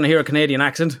 But you're not going to hear a Canadian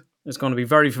accent. It's going to be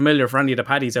very familiar for any of the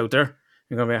paddies out there.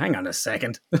 You're going to be, hang on a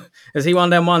second. Is he one of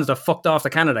them ones that fucked off to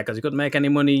Canada because he couldn't make any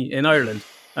money in Ireland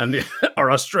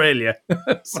or Australia?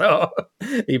 So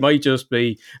he might just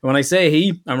be. When I say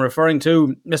he, I'm referring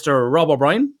to Mr. Rob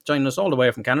O'Brien, joining us all the way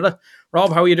from Canada.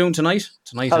 Rob, how are you doing tonight?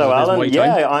 Hello, Alan.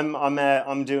 Yeah,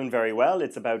 I'm doing very well.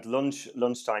 It's about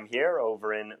lunchtime here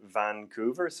over in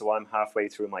Vancouver, so I'm halfway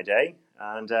through my day,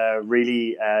 and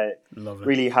really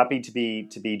happy to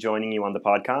be joining you on the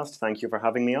podcast. Thank you for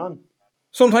having me on.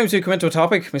 Sometimes we come into a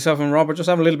topic, myself and Robert, just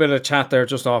have a little bit of chat there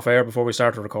just off air before we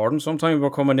start recording. Sometimes we're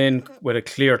coming in with a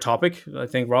clear topic. I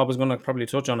think Rob is going to probably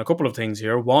touch on a couple of things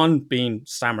here. One being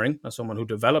stammering, as someone who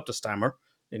developed a stammer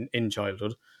in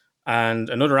childhood. And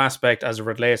another aspect as it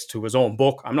relates to his own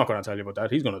book, I'm not going to tell you about that,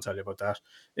 he's going to tell you about that,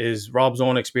 is Rob's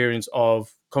own experience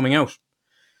of coming out.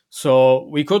 So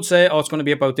we could say, it's going to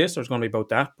be about this or it's going to be about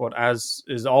that. But as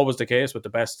is always the case with the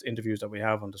best interviews that we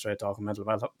have on the Straight Talking Mental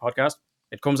Health Podcast,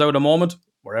 it comes out a moment,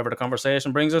 wherever the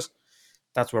conversation brings us,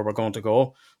 that's where we're going to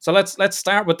go. So let's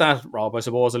start with that, Rob, I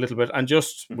suppose, a little bit. And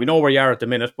just, we know where you are at the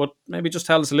minute, but maybe just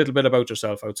tell us a little bit about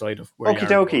yourself outside of where you are.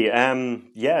 Okie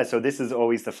dokie. So this is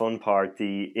always the fun part,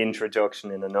 the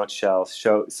introduction in a nutshell.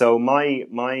 So my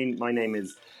name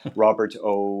is Robert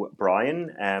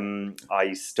O'Brien.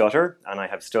 I stutter, and I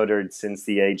have stuttered since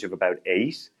the age of about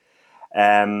 8.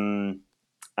 And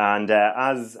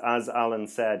as Alan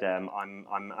said,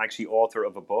 I'm actually author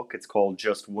of a book. It's called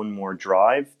Just One More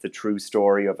Drive: The True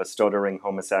Story of a Stuttering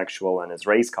Homosexual and His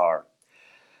Race Car.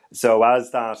 So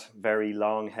as that very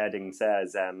long heading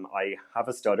says, I have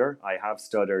a stutter. I have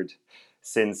stuttered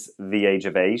since the age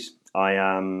of 8. I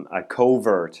am a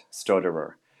covert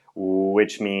stutterer,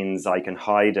 which means I can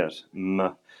hide it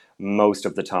most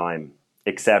of the time,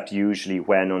 except usually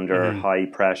when under high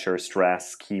pressure,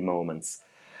 stress, key moments.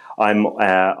 I'm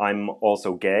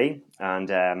also gay,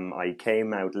 and I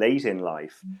came out late in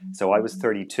life. So I was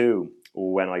 32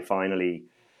 when I finally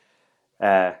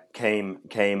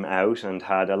came out, and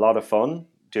had a lot of fun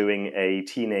doing a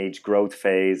teenage growth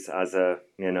phase as a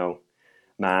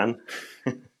man.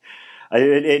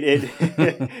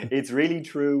 It's really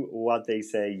true what they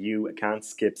say. You can't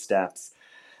skip steps.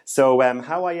 So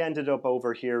how I ended up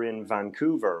over here in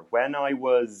Vancouver, when I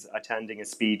was attending a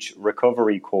speech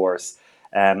recovery course,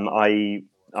 I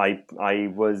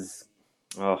was,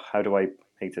 how do I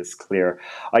make this clear?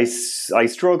 I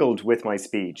struggled with my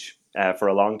speech for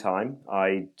a long time.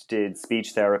 I did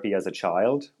speech therapy as a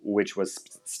child, which was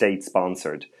state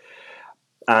sponsored.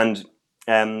 And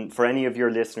for any of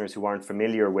your listeners who aren't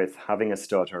familiar with having a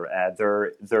stutter,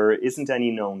 there isn't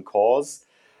any known cause,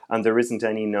 and there isn't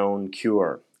any known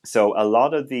cure. So a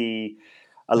lot of the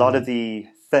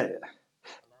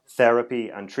therapy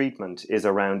and treatment is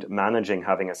around managing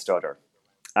having a stutter.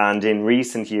 And in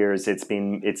recent years,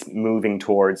 it's moving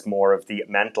towards more of the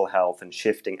mental health and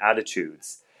shifting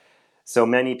attitudes. So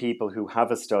many people who have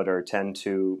a stutter tend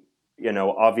to,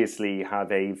 obviously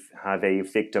have a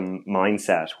victim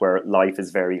mindset where life is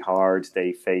very hard.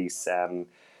 They face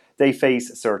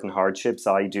certain hardships.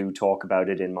 I do talk about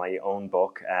it in my own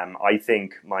book. I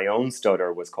think my own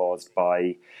stutter was caused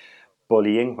by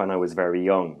bullying when I was very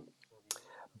young.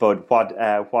 But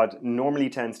what normally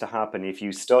tends to happen, if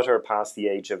you stutter past the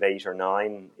age of 8 or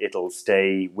 9, it'll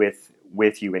stay with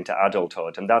you into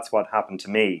adulthood. And that's what happened to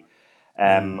me.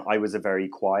 I was a very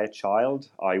quiet child.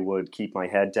 I would keep my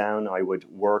head down. I would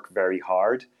work very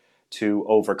hard to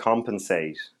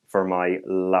overcompensate for my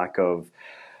lack of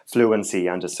fluency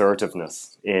and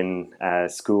assertiveness in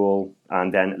school,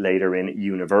 and then later in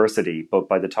university. But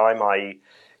by the time I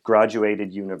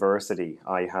graduated university,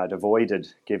 I had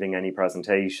avoided giving any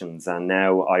presentations, and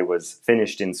now I was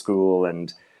finished in school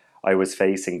and I was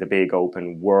facing the big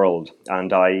open world.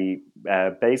 And I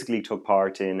basically took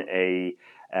part in a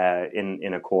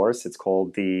course. It's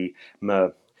called the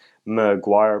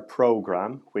Maguire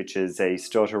Program, which is a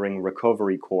stuttering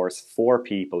recovery course for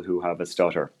people who have a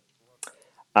stutter.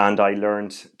 And I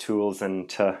learned tools and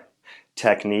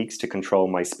techniques to control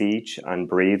my speech and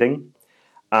breathing.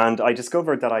 And I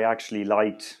discovered that I actually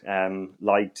liked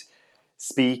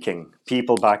speaking.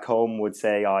 People back home would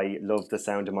say I love the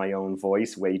sound of my own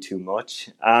voice way too much.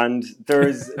 And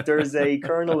there's a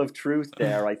kernel of truth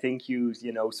there. I think you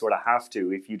sort of have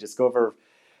to. If you discover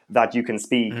that you can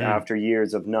speak after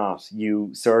years of not,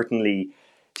 you certainly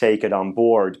take it on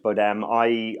board. But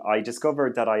I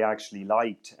discovered that I actually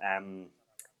liked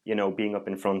being up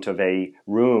in front of a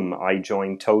room. I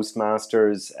joined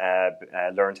Toastmasters,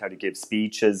 learned how to give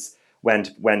speeches,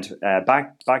 went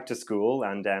back to school,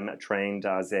 and trained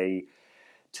as a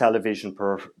television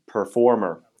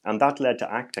performer, and that led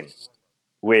to acting,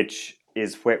 which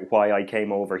is why I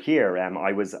came over here.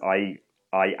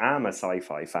 I am a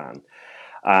sci-fi fan,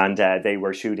 and they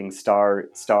were shooting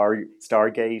Stargate,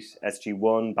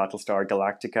 SG-1, Battlestar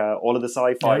Galactica. All of the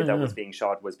sci-fi that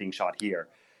was being shot here.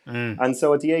 And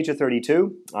so at the age of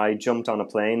 32, I jumped on a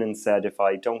plane and said, if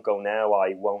I don't go now,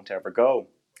 I won't ever go.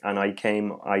 And I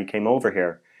came over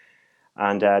here.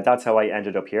 And that's how I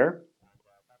ended up here.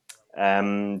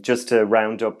 Just to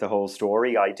round up the whole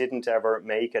story, I didn't ever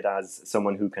make it as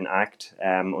someone who can act.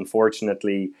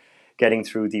 Unfortunately, getting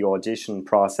through the audition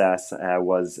process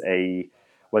was a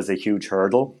huge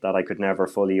hurdle that I could never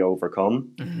fully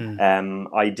overcome.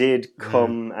 I did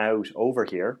come out over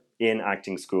here in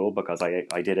acting school, because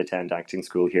I did attend acting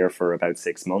school here for about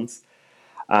 6 months.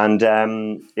 And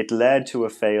it led to a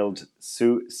failed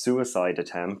suicide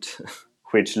attempt,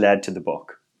 which led to the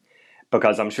book.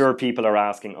 Because I'm sure people are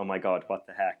asking, oh my God, what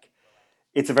the heck?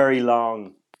 It's a very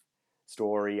long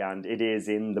story, and it is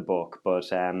in the book. But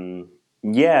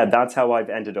that's how I've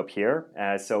ended up here.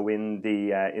 So in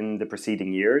the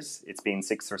preceding years, it's been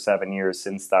 6 or 7 years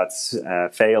since that's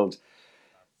failed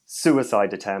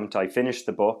suicide attempt. I finished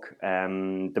the book.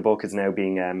 The book is now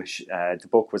being the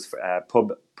book was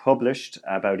published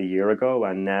about a year ago,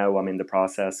 and now I'm in the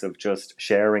process of just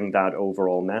sharing that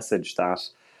overall message that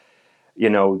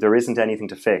there isn't anything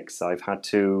to fix. I've had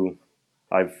to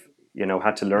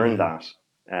learn that,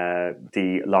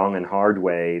 the long and hard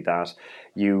way that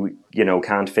you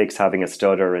can't fix having a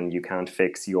stutter and you can't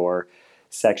fix your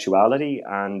sexuality.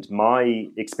 And my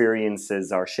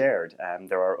experiences are shared.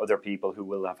 There are other people who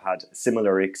will have had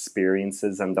similar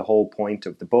experiences, and the whole point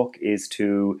of the book is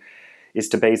to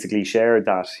basically share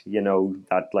that,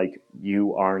 that like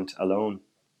you aren't alone.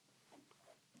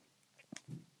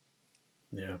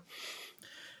 Yeah.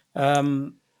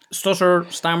 Stutter,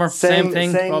 stammer, same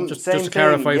thing. Rob, just to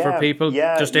clarify for people,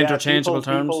 just interchangeable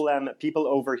terms. People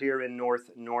over here in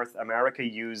North America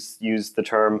use the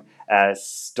term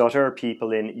stutter.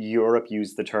 People in Europe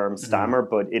use the term stammer,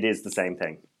 but it is the same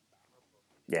thing.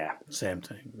 Yeah, same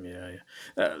thing. Yeah.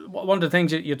 One of the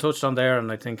things you touched on there, and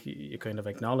I think you kind of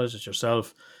acknowledged it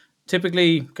yourself.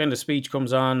 Typically, kind of speech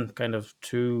comes on kind of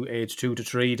age 2 to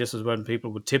 3. This is when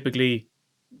people would typically,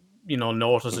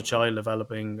 notice a child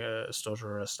developing a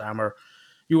stutter or a stammer.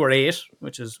 You were 8,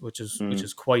 which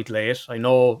is quite late. I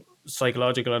know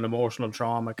psychological and emotional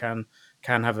trauma can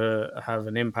have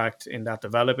an impact in that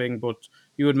developing, but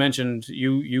you had mentioned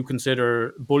you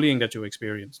consider bullying that you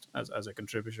experienced as a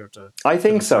contributor to. I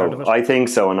think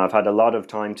so, and I've had a lot of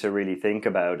time to really think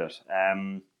about it.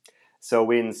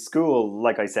 So in school,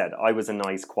 like I said, I was a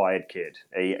nice, quiet kid,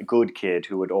 a good kid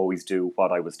who would always do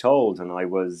what I was told. And I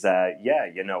was, there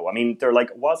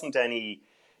wasn't any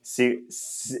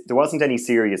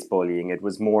serious bullying. It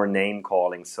was more name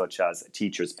calling, such as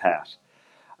teacher's pet.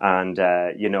 And,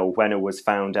 when it was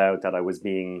found out that I was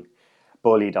being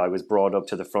bullied, I was brought up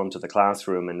to the front of the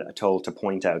classroom and told to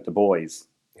point out the boys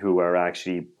who were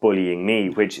actually bullying me,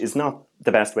 which is not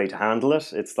the best way to handle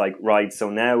it. It's like, right, so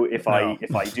now if I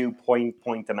do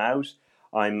point them out,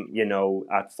 I'm,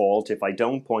 at fault. If I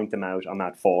don't point them out, I'm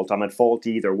at fault. I'm at fault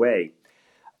either way.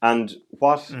 And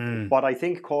what I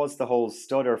think caused the whole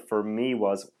stutter for me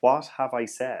was, what have I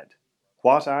said?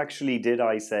 What actually did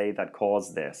I say that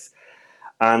caused this?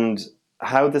 And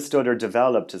how the stutter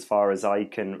developed, as far as I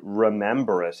can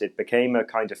remember it became a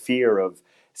kind of fear of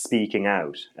speaking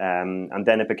out. And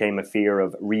then it became a fear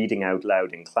of reading out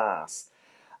loud in class.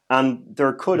 And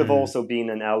there could have also been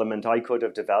an element I could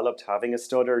have developed having a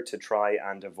stutter to try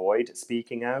and avoid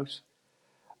speaking out.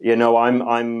 At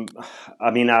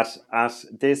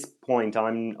this point,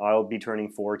 I'll be turning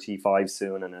 45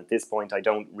 soon. And at this point, I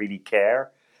don't really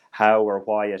care how or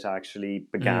why it actually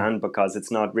began, because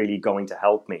it's not really going to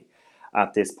help me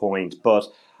at this point. But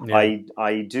I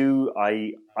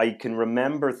can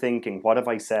remember thinking, what have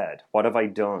I said? What have I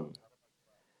done?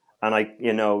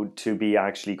 And to be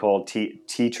actually called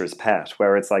teacher's pet,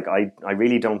 where it's like, I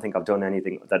really don't think I've done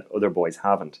anything that other boys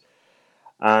haven't.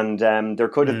 And there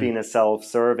could have been a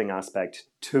self-serving aspect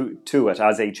to it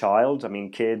as a child. I mean,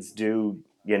 kids do,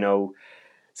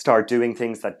 start doing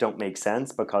things that don't make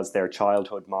sense because their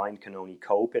childhood mind can only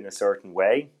cope in a certain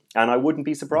way. And I wouldn't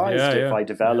be surprised if I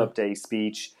developed a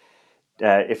speech,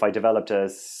 if I developed a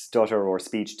stutter or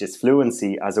speech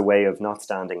disfluency as a way of not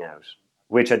standing out,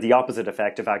 which had the opposite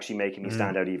effect of actually making me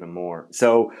stand out even more.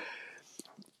 So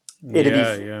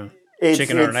it's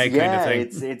chicken or an egg kind of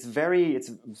thing.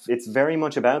 It's very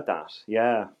much about that.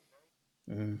 Yeah.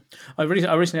 I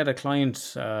recently had a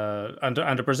client, and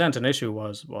to present an issue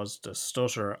was the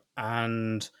stutter,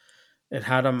 and it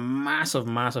had a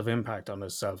massive impact on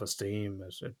his self-esteem.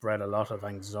 It bred a lot of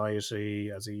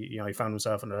anxiety as he found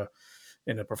himself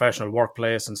in a professional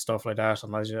workplace and stuff like that.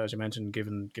 And as you mentioned,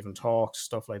 giving talks,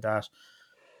 stuff like that.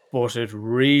 But it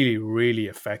really, really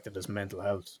affected his mental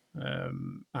health.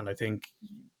 And I think,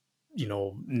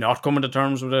 not coming to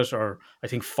terms with it, or I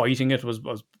think fighting it was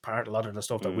part of a lot of the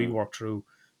stuff that we worked through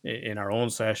in our own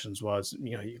sessions. Was,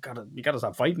 you gotta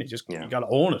stop fighting it. You gotta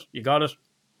own it. You gotta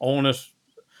own it.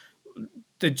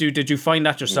 Did you find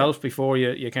that yourself before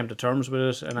you came to terms with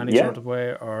it in any sort of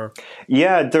way? Or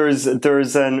there's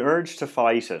an urge to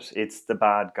fight it. It's the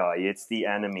bad guy. It's the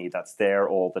enemy that's there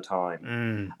all the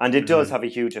time, and it does have a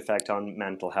huge effect on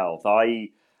mental health.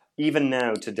 Even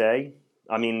now today,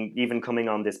 even coming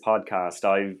on this podcast,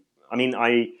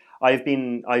 I've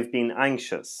been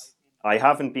anxious. I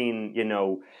haven't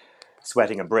been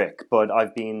sweating a brick, but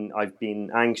I've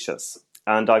been anxious.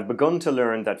 And I've begun to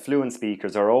learn that fluent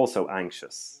speakers are also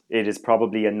anxious. It is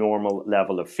probably a normal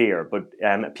level of fear, but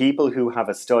people who have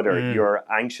a stutter, you're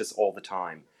anxious all the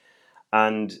time.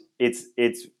 And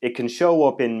it can show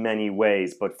up in many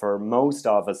ways, but for most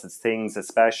of us, it's things,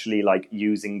 especially like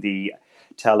using the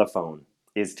telephone,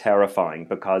 is terrifying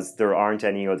because there aren't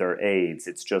any other aids.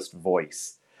 It's just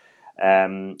voice.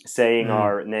 Saying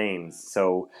our names.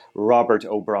 So Robert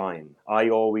O'Brien,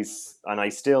 I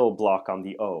still block on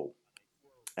the O.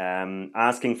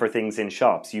 asking for things in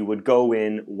shops. You would go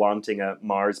in wanting a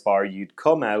Mars bar. You'd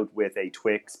come out with a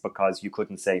Twix because you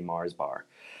couldn't say Mars bar.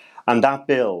 And that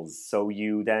builds. So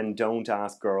you then don't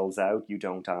ask girls out. You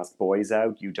don't ask boys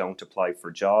out. You don't apply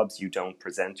for jobs. You don't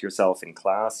present yourself in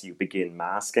class. You begin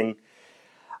masking.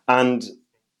 And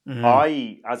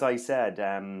as I said,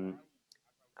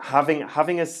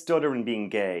 having a stutter and being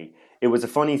gay, it was a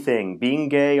funny thing. Being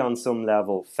gay on some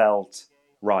level felt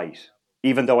right.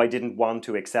 Even though I didn't want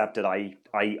to accept it,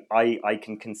 I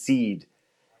can concede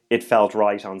it felt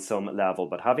right on some level.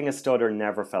 But having a stutter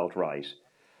never felt right.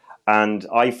 And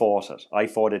I fought it. I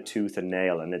fought it tooth and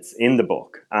nail, and it's in the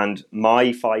book. And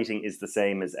my fighting is the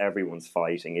same as everyone's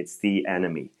fighting. It's the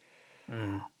enemy.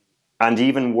 And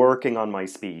even working on my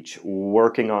speech,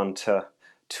 working on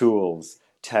tools,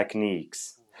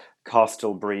 techniques,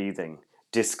 costal breathing,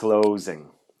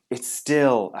 disclosing, it's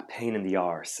still a pain in the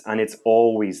arse, and it's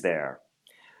always there.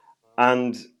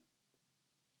 And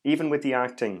even with the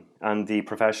acting and the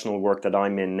professional work that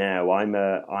I'm in now, I'm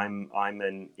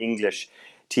an English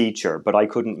teacher, but I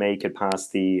couldn't make it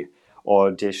past the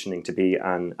auditioning to be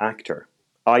an actor.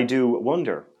 I do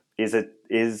wonder, is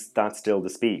that still the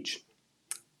speech?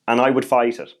 And I would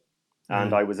fight it.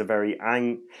 And I was a very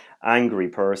angry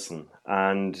person.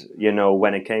 And,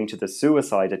 when it came to the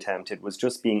suicide attempt, it was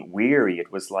just being weary.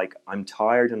 It was like, I'm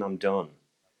tired and I'm done.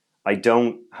 I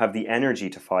don't have the energy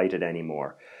to fight it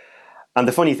anymore. And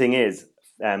the funny thing is,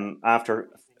 after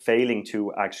failing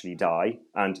to actually die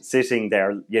and sitting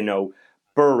there,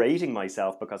 berating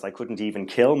myself because I couldn't even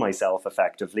kill myself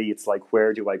effectively, it's like,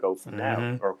 where do I go from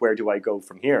now? Or where do I go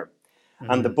from here?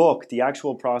 And the book, the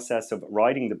actual process of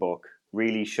writing the book,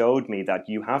 really showed me that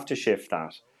you have to shift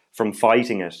that from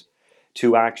fighting it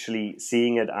to actually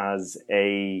seeing it as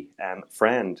a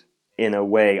friend in a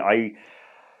way.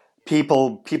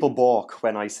 People balk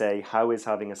when I say, how is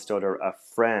having a stutter a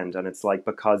friend? And it's like,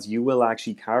 because you will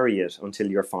actually carry it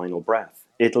until your final breath.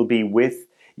 It'll be with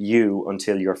you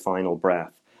until your final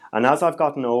breath. And as I've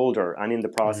gotten older and in the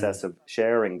process of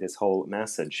sharing this whole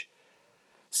message,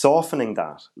 softening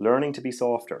that, learning to be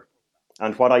softer.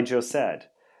 And what I just said,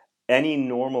 any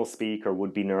normal speaker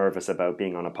would be nervous about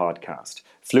being on a podcast.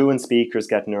 Fluent speakers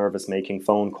get nervous making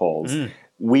phone calls.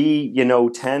 We,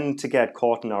 tend to get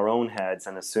caught in our own heads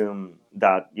and assume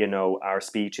that, our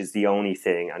speech is the only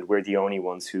thing and we're the only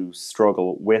ones who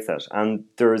struggle with it. And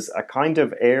there's a kind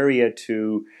of area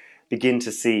to begin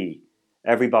to see.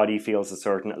 Everybody feels a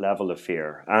certain level of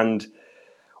fear. And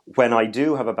when I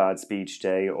do have a bad speech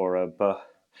day or a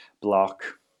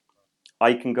block,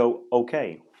 I can go,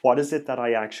 okay, what is it that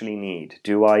I actually need?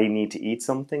 Do I need to eat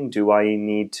something? Do I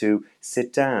need to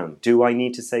sit down? Do I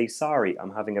need to say, sorry,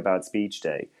 I'm having a bad speech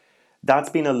day?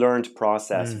 That's been a learned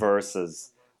process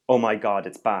versus, oh my God,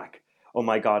 it's back. Oh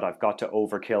my God, I've got to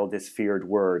overkill this feared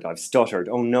word. I've stuttered.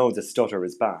 Oh no, the stutter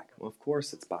is back. Well, of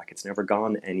course it's back. It's never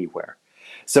gone anywhere.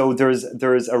 So there's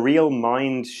a real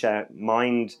mindset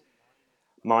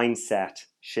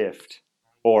shift.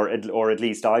 Or at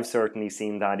least I've certainly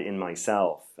seen that in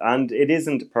myself. And it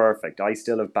isn't perfect. I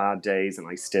still have bad days and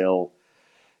I still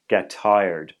get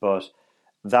tired. But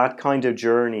that kind of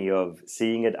journey of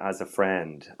seeing it as a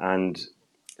friend and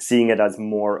seeing it as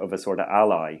more of a sort of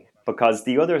ally. Because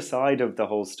the other side of the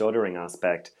whole stuttering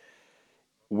aspect,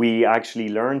 we actually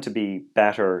learn to be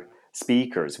better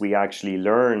speakers. We actually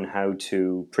learn how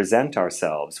to present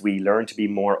ourselves. We learn to be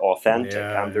more authentic,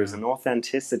 and there's an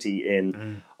authenticity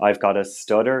in I've got a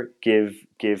stutter,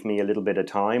 give me a little bit of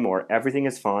time, or everything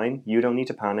is fine, you don't need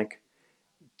to panic,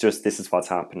 just this is what's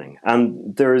happening.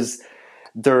 And there's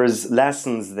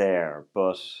lessons there,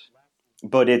 but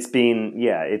it's been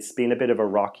a bit of a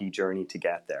rocky journey to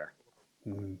get there.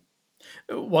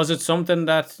 Was it something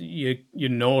that you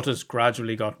noticed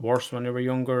gradually got worse when you were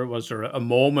younger? Was there a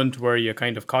moment where you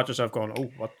kind of caught yourself going, oh,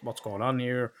 what's going on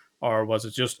here? Or was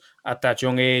it just at that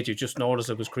young age you just noticed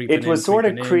it was creeping in? It was sort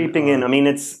of creeping in. I mean,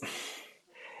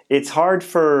 it's hard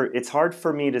for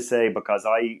me to say because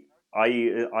I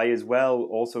as well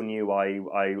also knew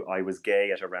I was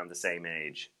gay at around the same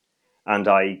age, and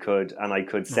I could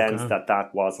sense that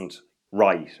wasn't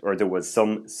right, or there was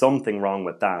something wrong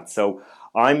with that. So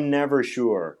I'm never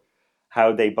sure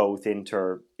how they both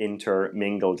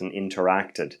intermingled and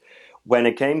interacted. When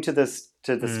it came to the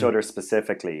stutter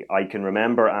specifically, I can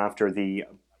remember after the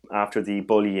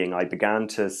bullying, I began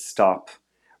to stop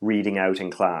reading out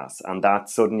in class, and that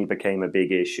suddenly became a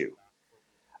big issue.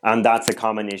 And that's a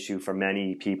common issue for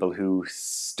many people who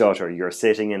stutter. You're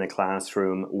sitting in a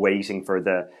classroom waiting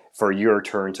for your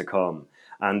turn to come.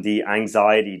 and the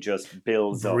anxiety just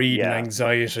builds up. Breeding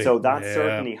anxiety. So that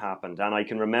certainly happened. And I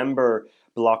can remember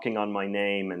blocking on my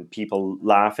name and people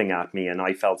laughing at me, and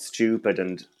I felt stupid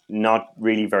and not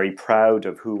really very proud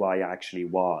of who I actually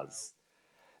was.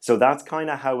 So that's kind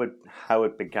of how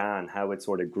it began, how it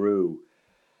sort of grew.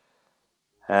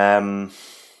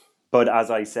 But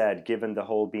as I said, given the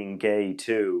whole being gay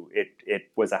too,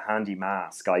 it was a handy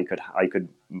mask. I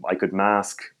could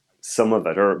mask some of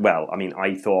it, or well, I mean,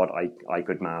 I thought I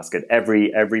could mask it.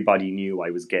 Everybody knew I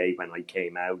was gay when I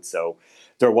came out, so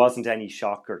there wasn't any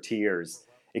shock or tears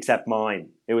except mine.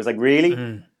 It was like,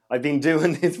 really? I've been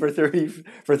doing this for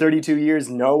 32 years.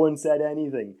 No one said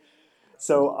anything.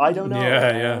 So I don't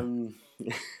know.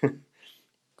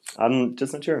 I'm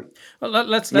just not sure. Well,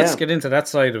 let's get into that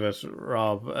side of it,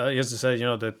 Rob. As I said,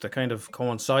 the kind of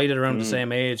coincided around the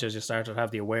same age as you started to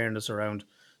have the awareness around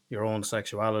your own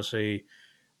sexuality.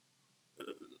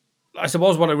 I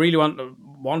suppose what I really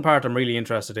one part I'm really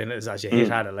interested in is as you hit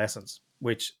adolescence,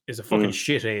 which is a fucking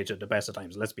shit age at the best of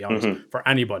times, let's be honest, for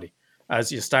anybody.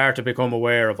 As you start to become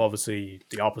aware of obviously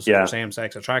the opposite of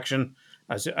same-sex attraction,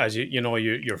 as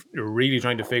you're really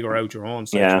trying to figure out your own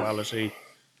sexuality,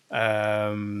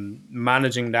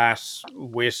 managing that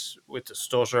with the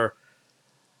stutter.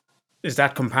 Is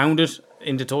that compounded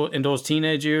in those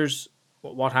teenage years?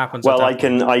 What happens? Well, I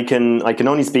can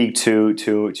only speak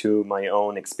to my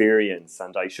own experience,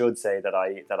 and I should say that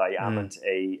I amn't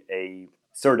a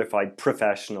certified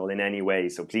professional in any way.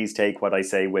 So please take what I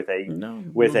say with a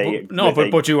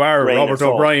but you are Robert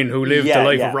O'Brien, who lived the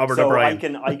life of Robert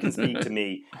O'Brien. I can speak to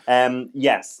me.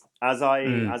 Yes, as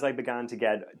I began to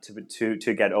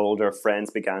get older, friends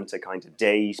began to kind of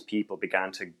date. People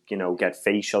began to get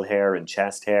facial hair and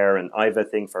chest hair, and I have a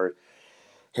thing for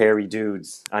hairy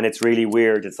dudes, and it's really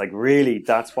weird. It's like, really,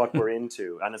 that's what we're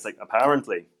into, and it's like,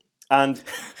 apparently. And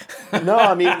no,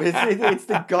 I mean, it's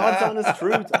the God's honest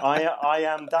truth. I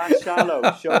am that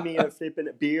shallow. Show me a flipping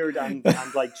beard and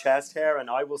like chest hair, and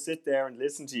I will sit there and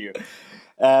listen to you.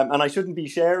 And I shouldn't be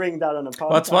sharing that on a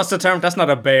podcast. What's the term? That's not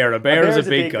a bear. A bear is a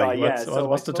big guy.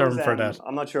 What's the term for that?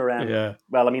 I'm not sure.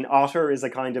 Well, I mean, otter is a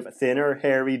kind of thinner,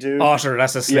 hairy dude. Otter,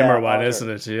 that's a slimmer one, isn't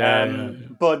it? Yeah.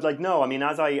 But like, no, I mean,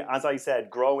 as I said,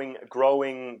 growing up,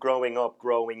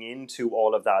 growing into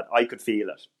all of that, I could feel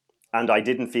it. And I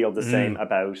didn't feel the same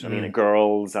about,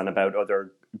 girls and about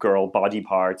other girl body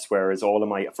parts, whereas all of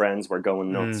my friends were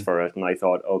going nuts for it. And I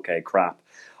thought, okay, crap,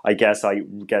 I guess I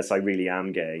really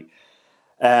am gay.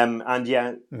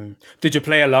 Did you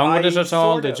play along with it at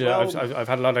all? Did you? I've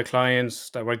had a lot of clients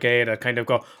that were gay that kind of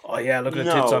go, oh yeah, look at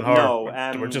the tits on her. No,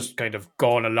 they were just kind of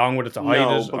going along with it to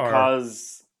hide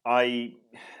it.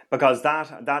 Because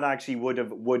that actually would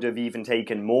have even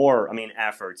taken more,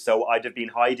 effort. So I'd have been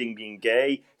hiding being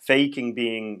gay, faking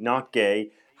being not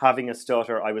gay, having a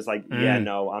stutter. I was like,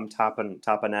 I'm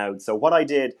tapping out. So what I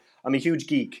did, I'm a huge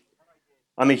geek.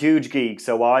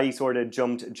 So I sort of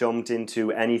jumped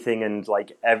into anything and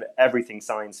like everything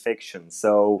science fiction.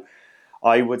 So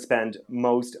I would spend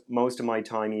most of my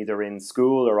time either in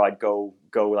school, or I'd go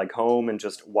like home and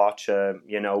just watch a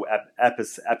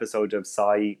episode of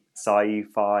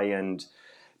sci-fi and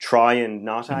try and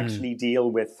not actually deal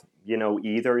with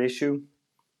either issue,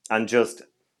 and just.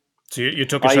 So you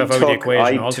took yourself out of the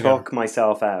equation altogether. I took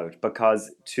myself out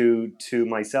because to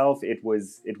myself it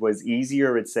was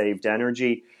easier. It saved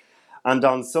energy. And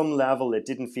on some level, it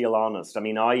didn't feel honest. I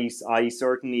mean, I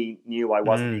certainly knew I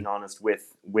wasn't being honest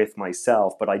with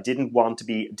myself, but I didn't want to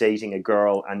be dating a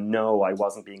girl and know I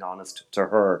wasn't being honest to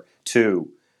her too,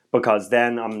 because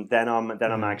then I'm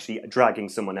actually dragging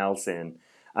someone else in,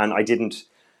 and I didn't.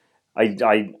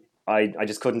 I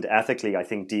just couldn't ethically, I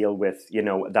think, deal with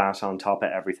that on top of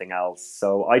everything else.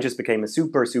 So I just became a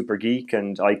super geek,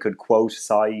 and I could quote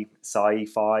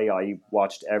sci-fi. I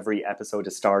watched every episode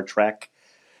of Star Trek.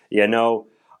 I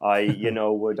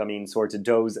would sort of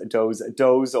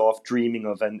doze off, dreaming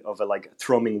of a like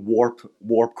thrumming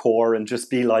warp core, and just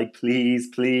be like, please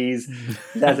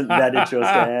let it just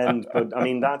end. But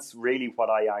that's really what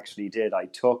I actually did. I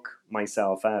took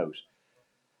myself out,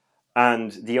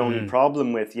 and the only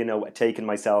problem with taking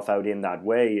myself out in that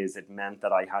way is it meant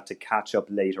that I had to catch up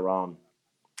later on,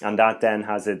 and that then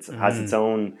has its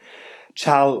own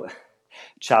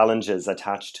challenges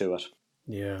attached to it.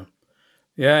 Yeah.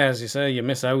 Yeah, as you say, you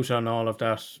miss out on all of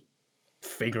that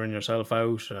figuring yourself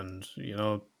out and,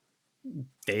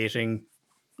 dating,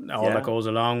 all that goes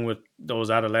along with those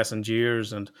adolescent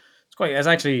years. And it's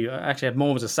actually had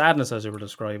moments of sadness as you were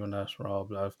describing that,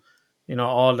 Rob.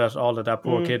 All that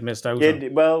poor kid missed out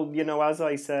on. Well, as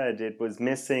I said, it was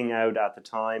missing out at the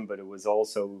time, but it was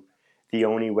also the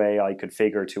only way I could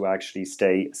figure to actually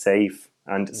stay safe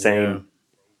and sane.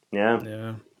 Yeah.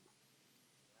 Yeah.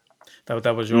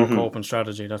 That was your coping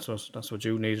strategy. That's what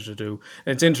you needed to do.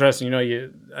 It's interesting,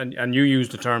 and you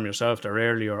used the term yourself there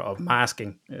earlier of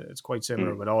masking. It's quite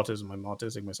similar with autism. I'm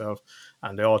autistic myself,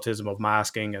 and the autism of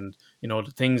masking, and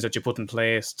the things that you put in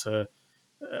place to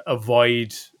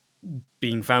avoid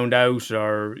being found out,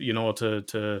 or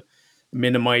to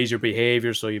minimize your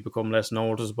behavior so you become less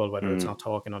noticeable, whether it's not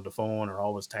talking on the phone or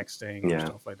always texting or Yeah.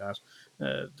 stuff like that.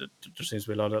 There seems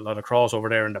to be a lot of crossover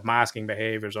there in the masking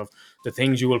behaviors of the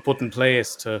things you will put in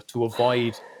place to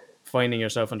avoid finding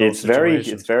yourself in those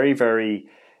situations. It's very, very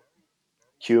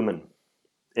human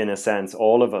in a sense,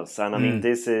 all of us. And I mean,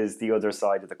 this is the other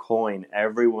side of the coin.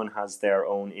 Everyone has their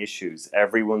own issues.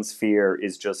 Everyone's fear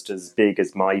is just as big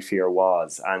as my fear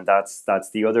was. And that's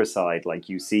the other side. Like,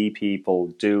 you see people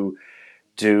do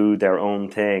their own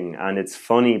thing, and it's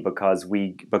funny because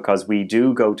we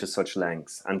do go to such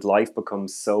lengths, and life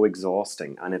becomes so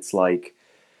exhausting, and it's like,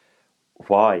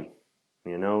 why,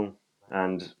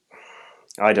 and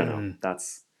I don't know.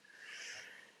 That's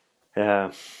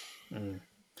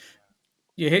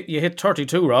You hit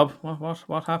 32, Rob.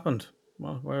 What happened?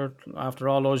 Where after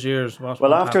all those years? What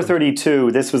after happened?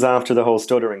 32, this was after the whole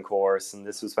stuttering course, and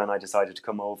this was when I decided to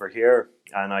come over here.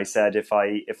 And I said, if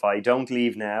I don't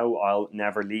leave now, I'll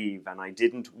never leave. And I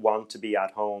didn't want to be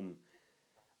at home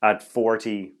at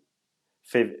 40,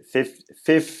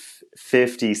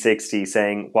 50, 60,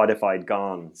 saying, what if I'd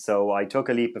gone? So I took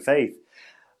a leap of faith.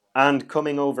 And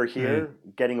coming over here,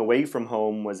 getting away from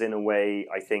home was, in a way,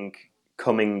 I think,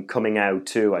 coming out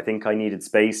too. I think I needed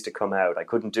space to come out. I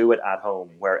couldn't do it at home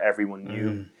where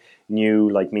everyone knew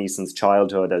like me since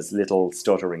childhood as little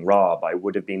stuttering Rob. I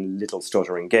would have been little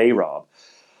stuttering gay Rob.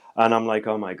 And I'm like,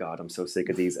 oh my God, I'm so sick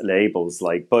of these labels.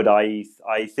 Like, but I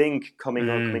think coming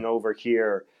over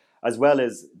here, as well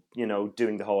as,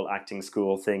 doing the whole acting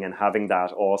school thing and having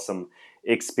that awesome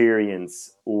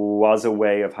experience, was a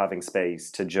way of having space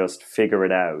to just figure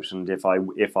it out. And if I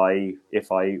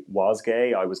was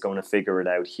gay, I was going to figure it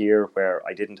out here, where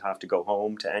I didn't have to go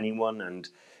home to anyone and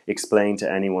explain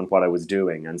to anyone what I was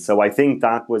doing. And so I think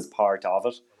that was part of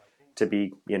it, to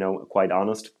be quite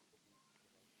honest.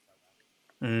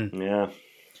 Yeah.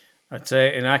 I'd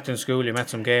say in acting school you met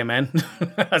some gay men.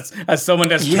 as someone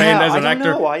that's trained as an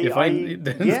actor, you find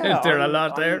there are a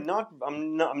lot there.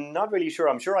 I'm not really sure.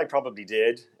 I'm sure I probably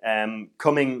did.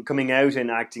 Coming out in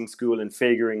acting school and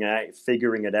figuring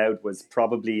it out was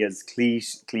probably as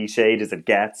cliched as it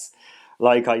gets.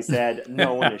 Like I said,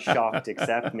 no one is shocked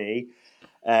except me.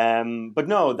 But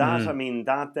no,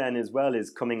 that then as well is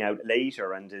coming out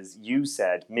later, and as you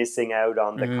said, missing out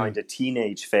on the kind of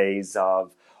teenage phase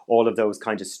of all of those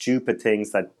kind of stupid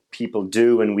things that people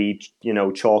do and we,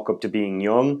 chalk up to being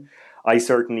young. I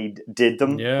certainly did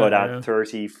them, but at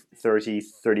 30,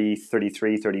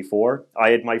 33, 34,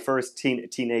 I had my first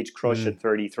teenage crush at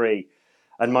 33.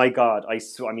 And my God, I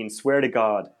swear to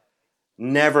God,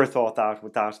 never thought that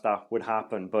would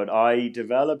happen. But I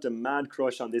developed a mad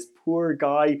crush on this poor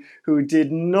guy who did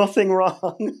nothing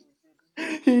wrong.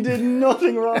 He did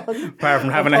nothing wrong apart from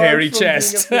having a hairy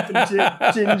chest.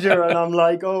 Ginger, and I'm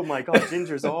like, oh my God,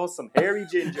 Ginger's awesome, hairy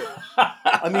Ginger.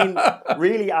 I mean,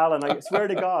 really, Alan, I swear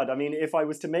to God. I mean, if I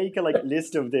was to make a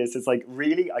list of this, it's like,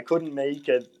 really, I couldn't make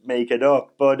it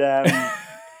up. But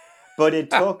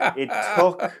it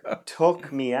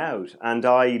took me out, and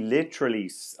I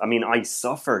literally, I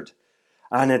suffered.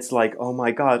 And it's like, oh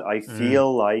my God, I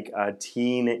feel like a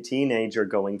teenager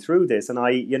going through this, and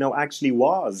I, actually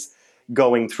was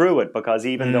going through it, because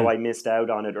even though I missed out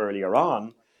on it earlier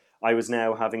on, I was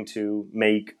now having to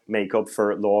make up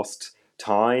for lost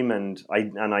time, and I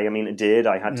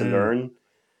had to learn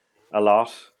a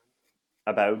lot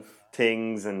about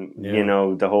things, and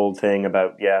the whole thing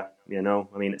about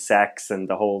sex and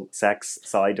the whole sex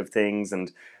side of things,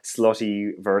 and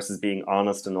slutty versus being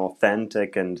honest and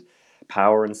authentic, and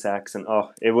power and sex, and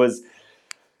it was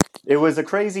a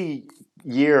crazy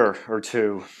year or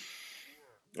two.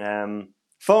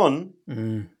 Fun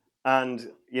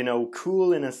and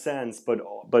cool in a sense, but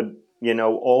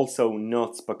also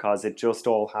nuts, because it just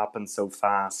all happened so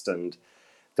fast, and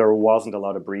there wasn't a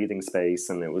lot of breathing space,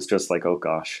 and it was just like, oh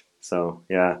gosh. So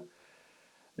yeah.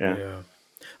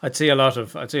 I'd see a lot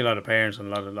of parents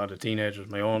and a lot of teenagers.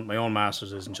 My own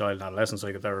master's is in child and adolescent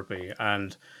psychotherapy,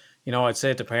 and I'd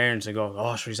say to parents and go,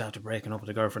 oh, sure, he's after breaking up with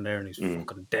a girlfriend there, and he's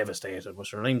fucking devastated. But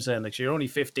sure, I'm saying, like, you're only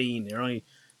 15, I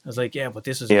was like, yeah, but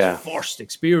this is his first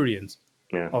experience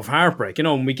of heartbreak.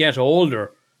 When we get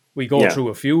older, we go through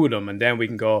a few of them, and then we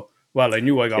can go, well, I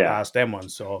knew I got past them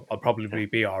ones, so I'll probably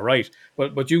be all right.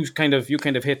 But you kind of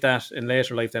hit that in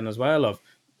later life then as well, of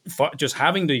just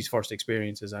having these first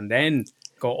experiences and then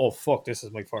go, oh fuck, this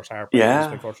is my first heartbreak, this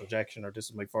is my first rejection, or this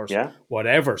is my first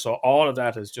whatever. So all of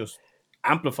that is just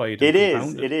amplified. It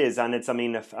is, and it's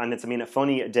a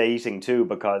funny dating too,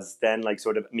 because then like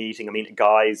sort of meeting,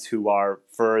 guys who are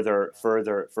further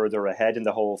ahead in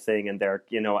the whole thing, and they're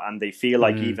and they feel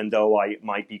like even though I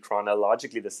might be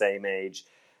chronologically the same age,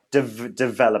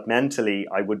 developmentally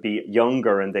I would be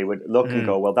younger, and they would look and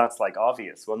go, well, that's like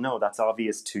obvious. Well, no, that's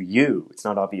obvious to you. It's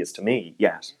not obvious to me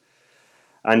yet.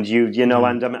 And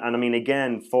and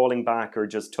again, falling back or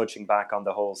just touching back on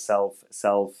the whole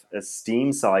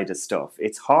self-esteem side of stuff,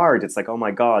 it's hard. It's like, oh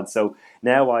my God. So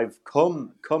now I've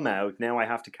come out, now I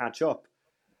have to catch up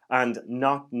and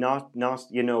not,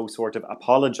 sort of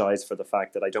apologize for the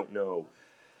fact that I don't know.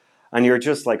 And you're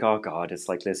just like, oh God, it's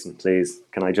like, listen, please,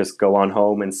 can I just go on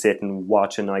home and sit and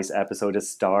watch a nice episode of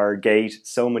Stargate?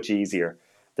 So much easier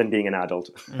than being an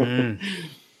adult.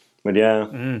 But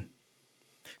yeah.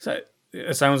 So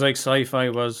it sounds like sci-fi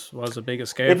was a big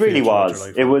escape. It really was.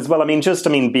 It was,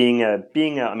 being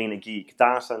a geek,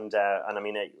 that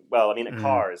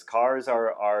cars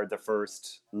are the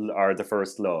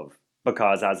first love,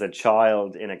 because as a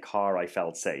child in a car I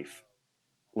felt safe,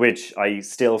 which I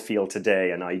still feel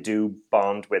today, and I do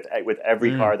bond with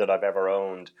every car that I've ever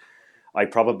owned. I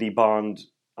probably bond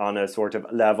on a sort of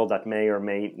level that may or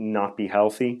may not be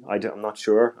healthy. I'm not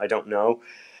sure. I don't know.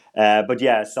 But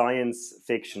yeah, science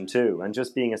fiction too, and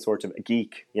just being a sort of a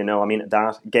geek,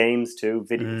 that games too,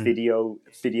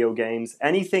 video games,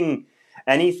 anything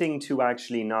to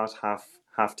actually not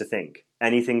have to think,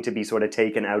 anything to be sort of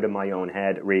taken out of my own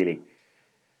head, really.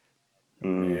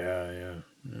 Yeah.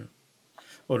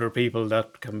 Other people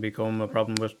that can become a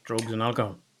problem with drugs and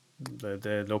alcohol.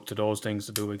 They look to those things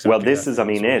to do exactly. Well, this is,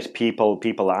 it.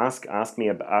 People ask me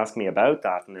about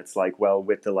that, and it's like, well,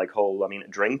 with the whole,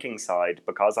 drinking side,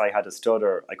 because I had a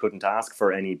stutter, I couldn't ask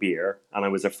for any beer, and I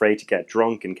was afraid to get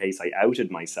drunk in case I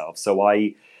outed myself. So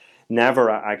I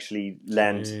never actually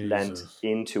lent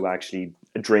into actually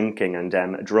drinking and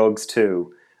drugs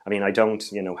too. I don't,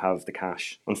 have the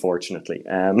cash, unfortunately,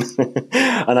 and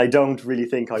I don't really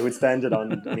think I would spend it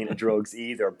on, drugs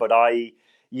either. But I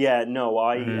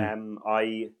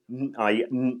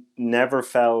never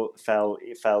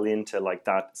fell into like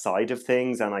that side of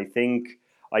things, and I think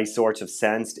I sort of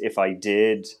sensed if I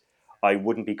did, I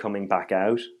wouldn't be coming back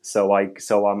out. So I'm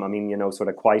sort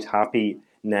of quite happy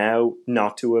now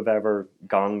not to have ever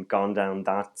gone down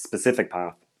that specific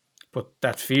path. But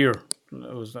that fear.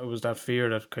 It was that fear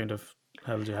that kind of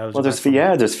held you. Well, there's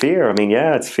fear. It's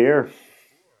fear.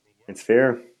 It's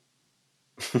fear.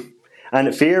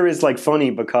 And fear is like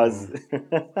funny because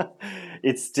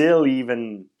it's still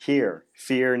even here.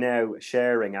 Fear now,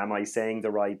 sharing. Am I saying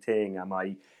the right thing? Am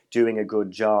I doing a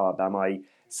good job? Am I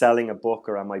selling a book,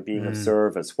 or am I being of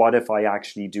service? What if I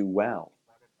actually do well?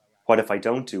 What if I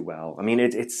don't do well?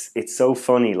 It's so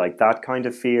funny. Like that kind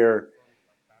of fear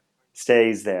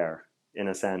stays there in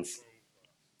a sense.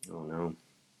 Oh no.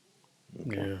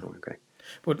 Okay. Yeah. Okay.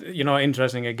 But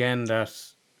interesting again that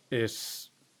is,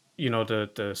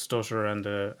 the stutter and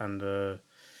the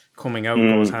coming out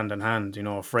goes hand in hand.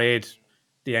 Afraid,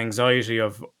 the anxiety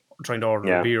of trying to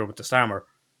order a beer with the stammer,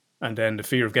 and then the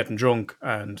fear of getting drunk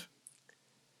and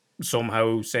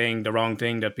somehow saying the wrong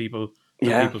thing that people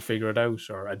figure it out,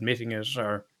 or admitting it,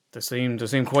 or they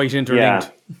seem quite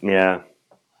interlinked. Yeah.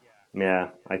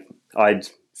 I'd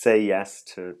say yes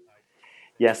to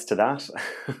that.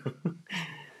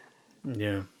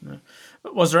 Yeah.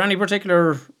 Was there any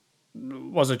particular?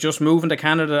 Was it just moving to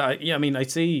Canada? I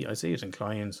see it in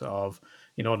clients of,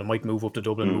 they might move up to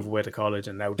Dublin, move away to college,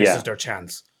 and now this is their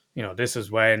chance. This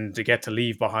is when they get to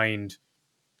leave behind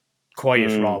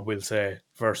quiet Rob, we'll say,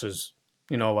 versus,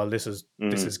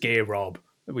 this is gay Rob.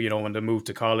 When they move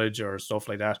to college or stuff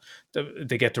like that,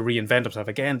 they get to reinvent themselves.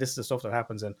 Again, this is the stuff that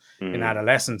happens in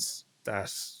adolescence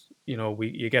that,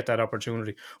 you get that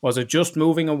opportunity. Was it just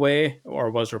moving away,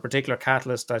 or was there a particular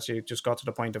catalyst that you just got to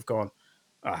the point of going,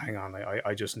 hang on,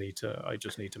 I just need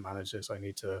to manage this. I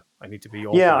need to be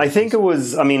open. Yeah, I think it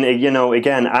was,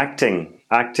 again, acting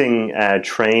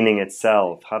training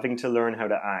itself, having to learn how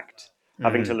to act,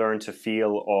 having to learn to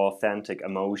feel authentic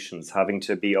emotions, having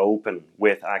to be open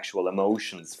with actual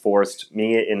emotions, forced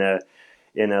me in a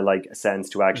like a sense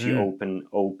to actually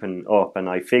open up. And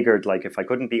I figured, like, if I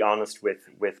couldn't be honest with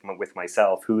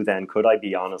myself, who then could I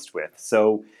be honest with?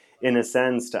 So in a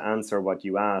sense, to answer what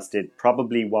you asked, it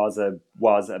probably was a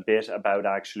bit about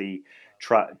actually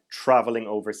traveling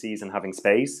overseas and having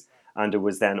space. And it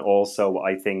was then also,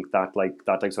 I think, that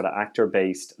sort of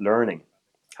actor-based learning,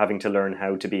 having to learn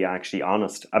how to be actually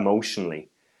honest emotionally.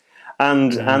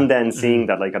 and then seeing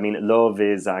that, like, I mean, love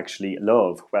is actually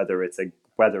love, whether it's a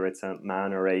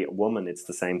man or a woman, it's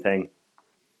the same thing.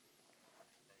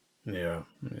 Yeah,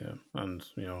 and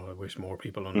I wish more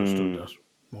people understood that.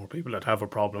 More people that have a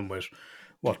problem with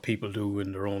what people do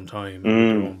in their own time and with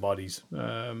their own bodies.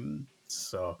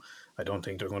 So I don't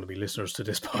think they're going to be listeners to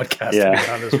this podcast, to be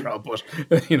honest, Rob. But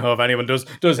if anyone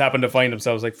does happen to find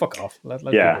themselves like, fuck off, let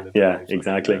people live their lives.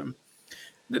 Exactly.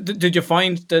 Did you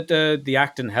find that the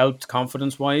acting helped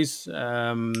confidence wise?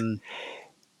 It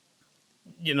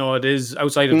is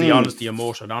outside of the honesty,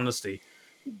 emotion, honesty.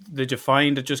 Did you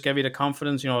find it just gave you the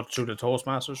confidence, through the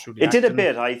Toastmasters, through the acting? It did a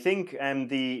bit. I think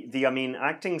the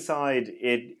acting side,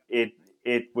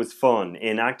 it was fun.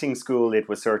 In acting school, it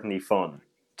was certainly fun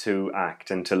to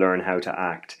act and to learn how to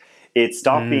act. It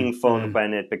stopped being fun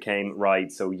when it became,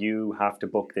 right, so you have to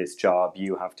book this job,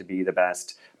 you have to be the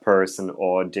best person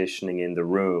auditioning in the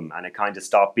room, and it kind of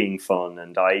stopped being fun.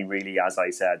 And I really, as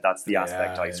I said, that's the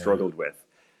aspect I struggled with.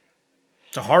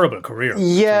 It's a horrible career.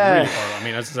 Yeah. Really horrible. I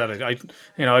mean, as I said,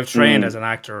 I've trained as an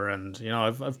actor, and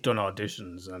I've done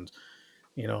auditions, and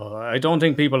I don't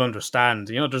think people understand.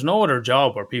 There's no other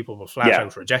job where people will flat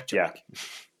out reject you. Yeah.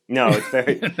 No, it's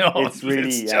very. It's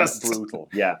really just brutal.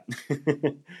 Yeah.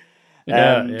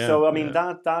 So I mean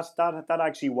that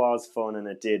actually was fun, and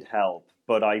it did help.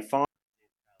 But I find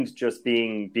just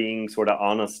being sort of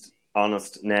honest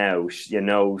now,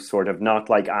 sort of not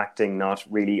like acting, not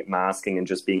really masking, and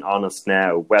just being honest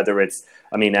now, whether it's,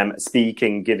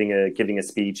 speaking, giving a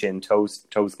speech in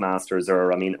Toastmasters, or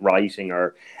writing,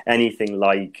 or anything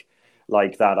like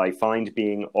that. I find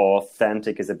being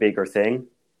authentic is a bigger thing.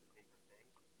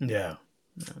 Yeah.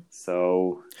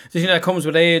 So do you think that comes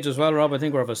with age as well, Rob? I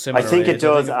think we're of a similar age. I think it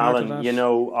does, Alan.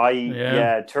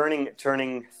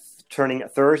 Turning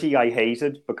 30, I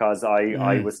hated, because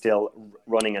I was still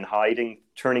running and hiding.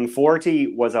 Turning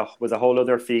 40 was a whole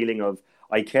other feeling of,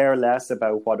 I care less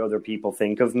about what other people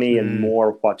think of me and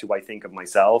more what do I think of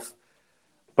myself.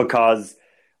 Because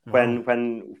when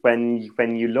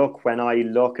I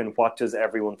look and what does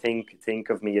everyone think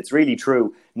of me, it's really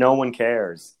true. No one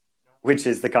cares, which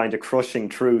is the kind of crushing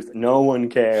truth. No one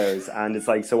cares, and it's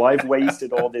like, so I've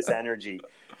wasted all this energy.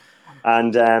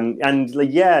 I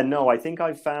think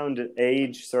I've found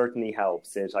age certainly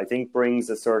helps it. I think brings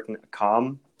a certain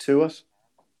calm to it,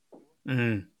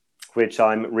 which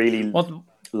I'm really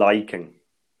liking.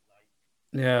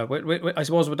 Yeah, I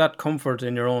suppose with that comfort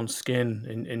in your own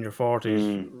skin in your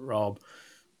 40s, Rob,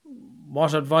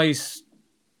 what advice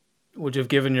would you have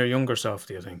given your younger self,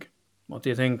 do you think? What do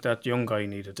you think that young guy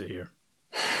needed to hear?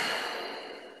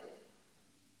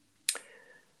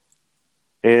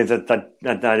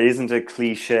 That isn't a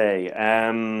cliche.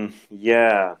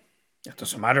 Yeah. It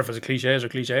doesn't matter if it's a cliche or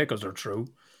cliche, because they're true.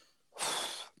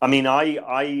 I mean,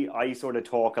 I sort of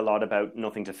talk a lot about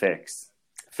nothing to fix,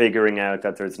 figuring out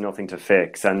that there's nothing to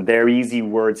fix, and they're easy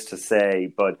words to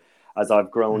say, but as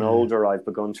I've grown older, I've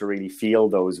begun to really feel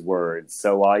those words.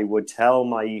 So I would tell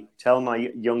my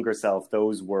younger self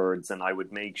those words, and I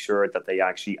would make sure that they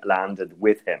actually landed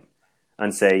with him,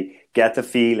 and say, get the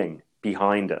feeling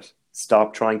behind it.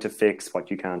 Stop trying to fix what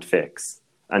you can't fix,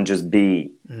 and just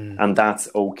be. And that's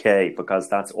okay, because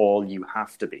that's all you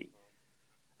have to be.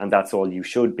 And that's all you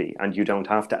should be. And you don't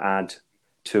have to add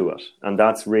to it. And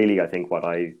that's really, I think, what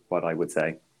I would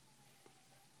say.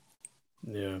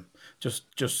 Yeah. Just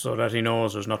so that he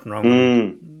knows there's nothing wrong with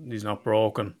him. He's not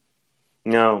broken.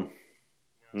 No.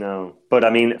 But I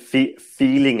mean,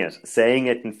 feeling it, saying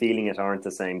it and feeling it aren't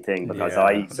the same thing, because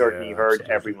I certainly heard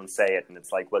everyone say it, and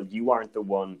it's like, well, you aren't the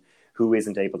one who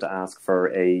isn't able to ask for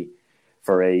a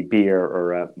beer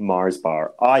or a Mars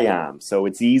bar. I am. So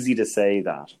it's easy to say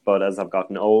that. But as I've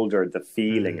gotten older, the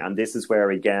feeling, and this is where,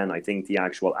 again, I think the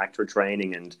actual actor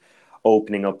training and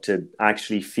opening up to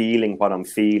actually feeling what I'm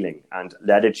feeling and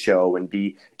let it show and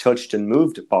be touched and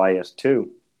moved by it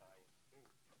too.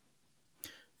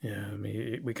 Yeah, I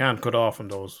mean, we can't cut off on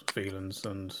those feelings,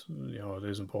 and it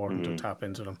is important to tap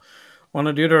into them. One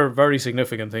of the other very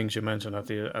significant things you mentioned at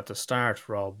the start,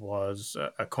 Rob, was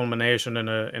a culmination in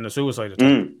a suicide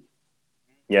attempt.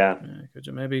 Yeah. Could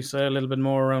you maybe say a little bit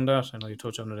more around that? I know you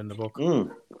touch on it in the book.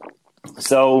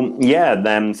 So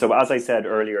so as I said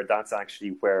earlier, that's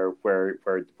actually where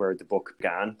the book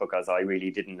began, because I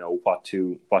really didn't know what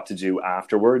to do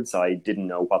afterwards. I didn't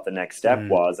know what the next step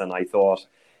was, and I thought,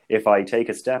 if I take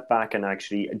a step back and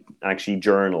actually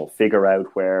journal, figure out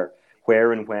where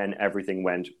and when everything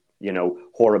went,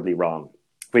 horribly wrong,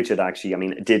 which it actually,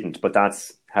 it didn't, but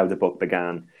that's how the book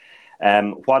began.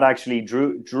 What actually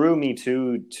drew me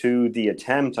to the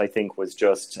attempt, I think, was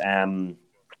just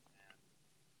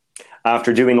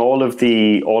after doing all of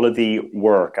the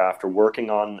work, after working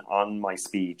on my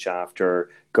speech, after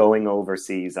going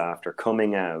overseas, after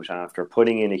coming out, after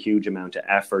putting in a huge amount of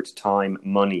effort, time,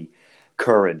 money,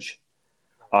 courage,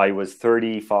 I was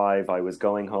 35. I was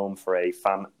going home for a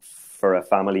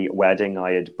family wedding.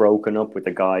 I had broken up with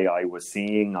the guy I was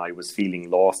seeing. I was feeling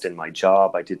lost in my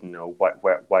job. I didn't know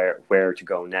where to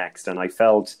go next, and I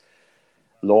felt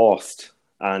lost.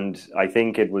 And I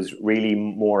think it was really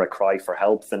more a cry for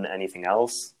help than anything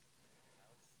else.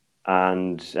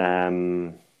 And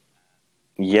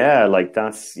like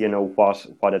that's, you know, what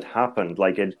had happened.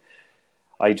 Like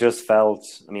I just felt,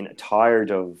 I mean,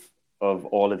 tired of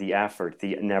all of the effort,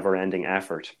 the never ending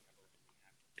effort.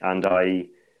 And I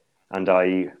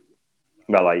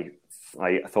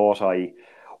thought I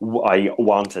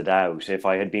wanted out. If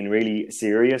I had been really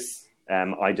serious,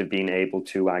 I'd have been able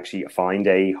to actually find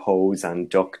a hose and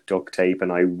duct tape,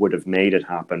 and I would have made it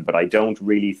happen. But I don't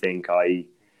really think I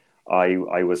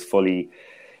was fully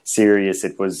serious.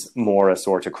 It was more a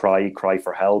sort of cry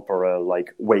for help, or a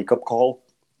like wake up call,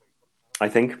 I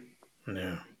think.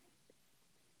 Yeah.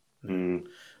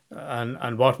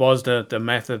 And what was the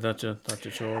method that you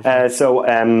chose? The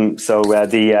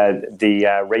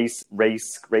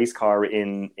race car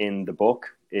in the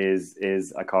book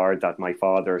is a car that my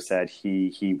father said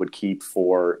he would keep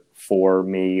for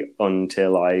me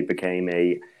until I became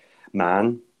a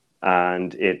man,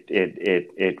 and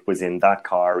it was in that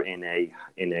car in a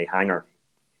hangar,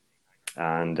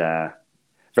 and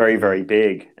very, very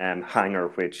big hangar,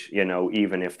 which, you know,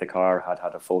 even if the car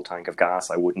had a full tank of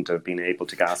gas, I wouldn't have been able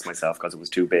to gas myself because it was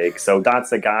too big. So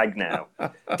that's a gag now.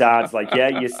 Dad's like, yeah,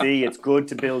 you see, it's good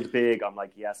to build big. I'm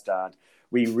like, yes, Dad.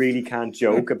 We really can't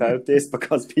joke about this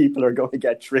because people are going to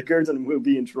get triggered and we'll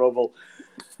be in trouble.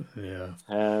 Yeah.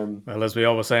 Well, as we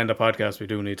always say in the podcast,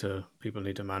 people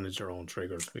need to manage their own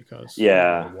triggers, because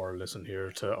the world isn't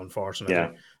here to, unfortunately.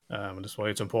 Yeah. And that's why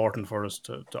it's important for us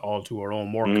to all do our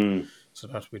own work, so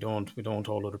that we don't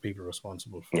hold other people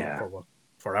responsible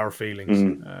for our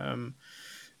feelings.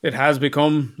 It has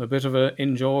become a bit of an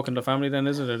in-joke in the family then,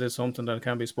 is it? It is something that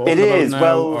can be spoken about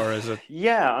now, or is it?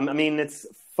 Yeah, I mean, it's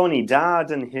funny. Dad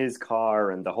and his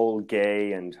car and the whole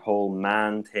gay and whole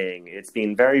man thing, it's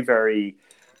been very, very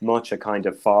much a kind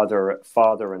of father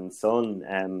and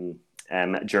son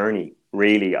journey,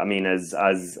 really. I mean, as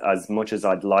much as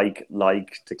I'd like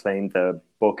to claim the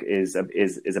book is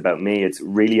about me, it's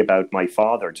really about my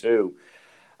father too.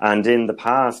 And in the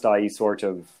past, I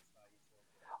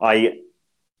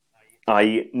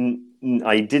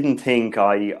didn't think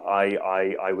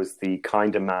I was the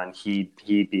kind of man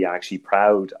he'd be actually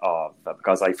proud of,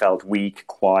 because I felt weak,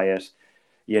 quiet,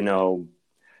 you know,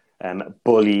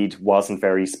 bullied, wasn't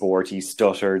very sporty,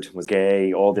 stuttered, was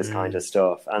gay, all this kind of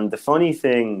stuff. And the funny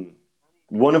thing,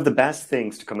 one of the best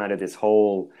things to come out of this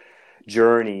whole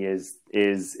journey is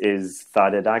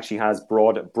that it actually has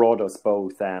brought us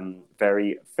both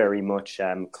very, very much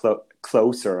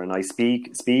closer. And I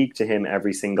speak to him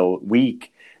every single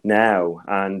week now.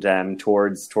 And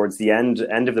towards the end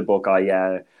of the book,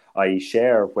 I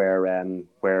share where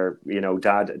you know,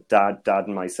 Dad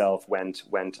and myself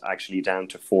went actually down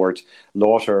to Fort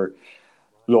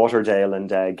Lauderdale and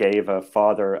gave a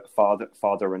father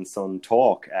and son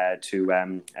talk to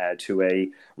a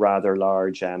rather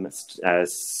large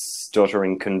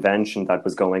stuttering convention that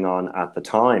was going on at the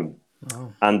time.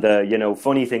 Oh. And the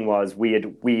funny thing was we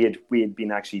had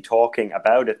been actually talking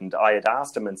about it, and I had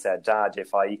asked him and said, Dad,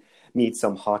 if I meet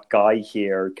some hot guy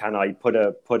here, can I put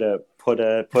a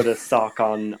sock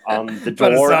on the door?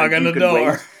 Put a sock on the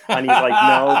door. Wait? And he's like,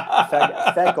 no,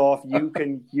 feck off.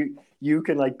 You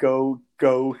can like go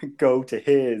to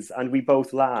his. And we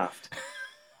both laughed.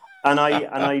 And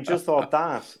I just thought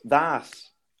that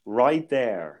right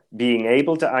there, being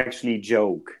able to actually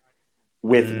joke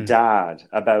with Dad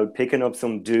about picking up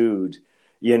some dude,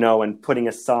 you know, and putting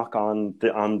a sock on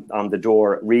the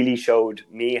door, really showed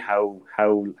me how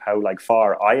like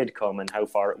far I had come and how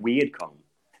far we had come.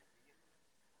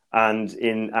 And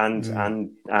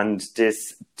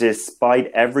despite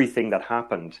everything that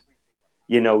happened,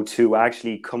 you know, to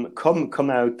actually come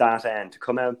out that end, to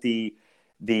come out the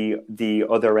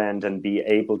other end and be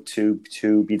able to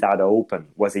be that open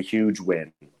was a huge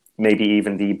win, maybe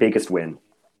even the biggest win.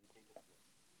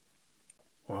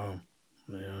 Wow.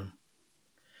 Yeah.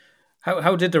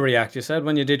 How did they react? You said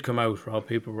when you did come out,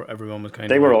 Rob, everyone was kind of...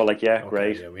 They were all like, yeah, okay,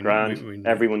 great, yeah, grand.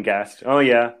 Everyone guessed. Oh,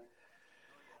 yeah.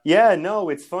 Yeah, no,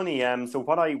 it's funny. So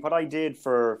what I did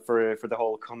for the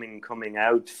whole coming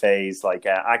out phase, like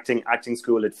acting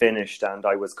school had finished and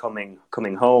I was coming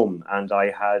home, and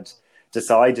I had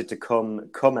decided to come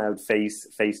out face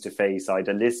to face. I had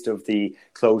a list of the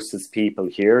closest people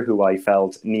here who I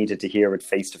felt needed to hear it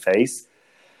face to face.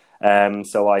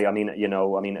 So I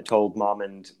told mom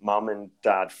and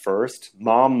dad first.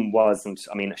 Mom wasn't,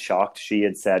 shocked. She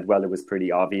had said, well, it was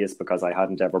pretty obvious because I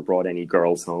hadn't ever brought any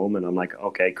girls home. And I'm like,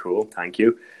 okay, cool. Thank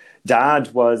you.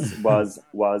 Dad was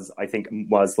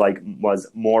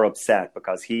more upset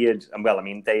because he had,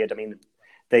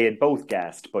 they had both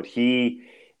guessed, but he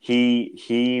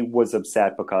was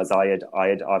upset because I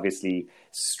had obviously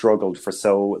struggled for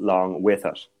so long with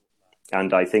it.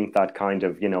 And I think that kind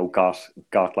of,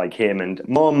 got like him. And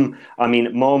mum,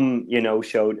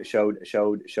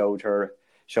 showed her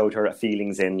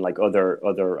feelings in like other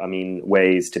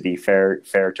ways. To be fair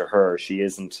to her, she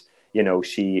isn't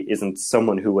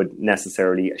someone who would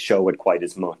necessarily show it quite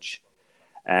as much.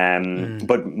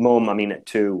 But mum,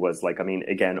 too, was like,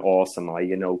 again, awesome. I,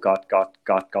 got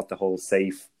the whole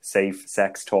safe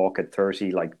sex talk at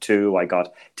 32. I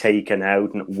got taken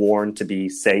out and warned to be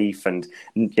safe and,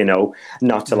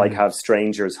 not to like have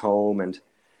strangers home. And,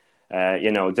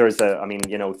 there's a,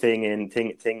 thing in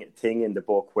the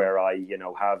book where I,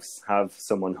 have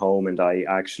someone home and I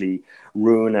actually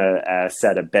ruin a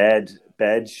set of bed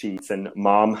sheets, and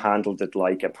mom handled it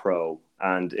like a pro.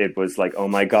 And it was like, oh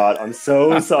my God, I'm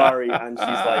so sorry. And she's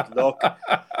like, look,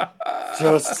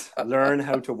 just learn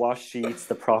how to wash sheets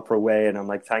the proper way. And I'm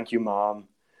like, thank you, mom.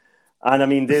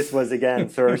 And this was again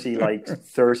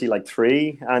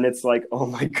 33. And it's like, oh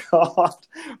my God,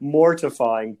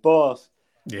 mortifying. But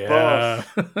I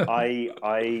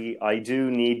do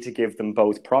need to give them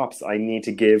both props. I need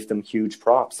to give them huge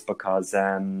props because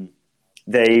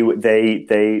they were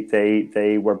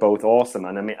both awesome.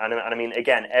 And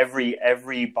again,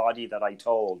 everybody that I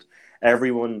told,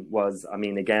 everyone was,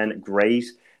 again, great.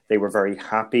 They were very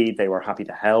happy. They were happy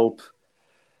to help.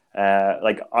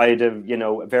 Like I had a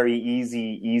very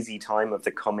easy time of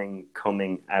the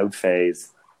coming out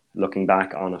phase, looking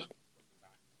back on it.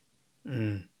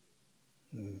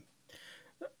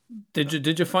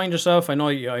 Did you find yourself? I know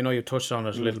you touched on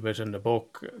it a little bit in the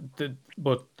book,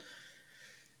 but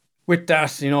with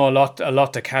that, a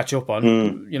lot to catch up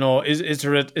on. Is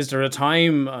there a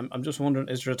time? I'm just wondering,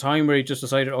 is there a time where you just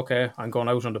decided, okay, I'm going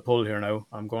out on the pull here now.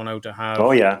 I'm going out to have.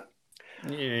 Oh yeah.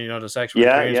 The sexual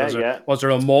experience. Was there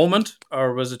a moment,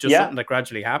 or was it just something that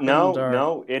gradually happened?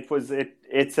 No. It was.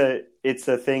 It's a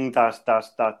thing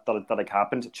that like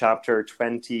happened. Chapter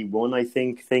 21, I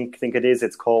think it is.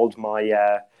 It's called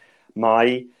my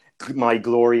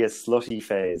glorious slutty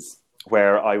phase,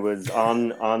 where I was on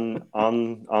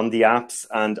the apps,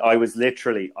 and I was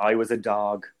a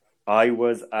dog. I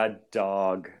was a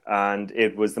dog, and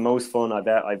it was the most fun I've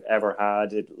ever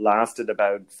had. It lasted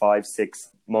about 5-6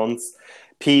 months.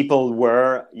 People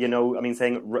were,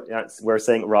 saying,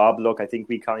 Rob, look, I think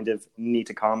we kind of need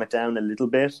to calm it down a little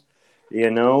bit,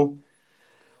 and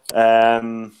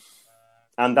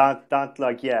that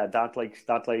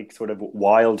sort of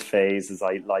wild phase, as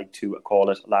I like to call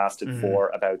it, lasted for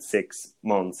about 6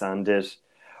 months, and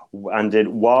it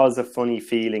was a funny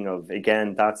feeling of,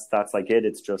 again, that's like it.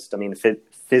 It's just,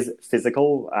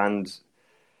 physical and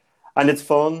it's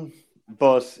fun,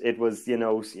 but it was,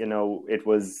 it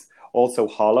was also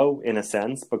hollow in a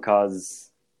sense, because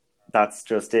that's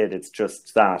just it. It's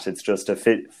just that. It's just a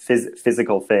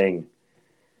physical thing.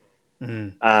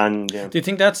 And do you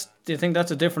think that's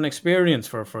a different experience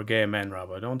for gay men,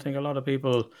 Rob? I don't think a lot of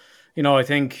people, I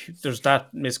think there's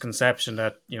that misconception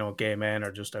that, gay men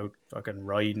are just out fucking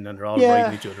riding and they're all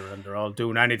riding each other and they're all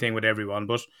doing anything with everyone.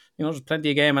 But, there's plenty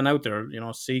of gay men out there,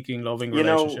 seeking loving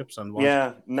relationships and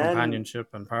want companionship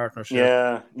and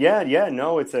partnership. Yeah.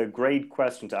 No, it's a great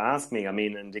question to ask me.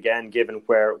 And again, given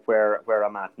where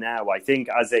I'm at now, I think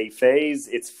as a phase,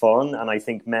 it's fun. And I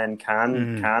think men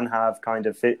can have kind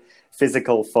of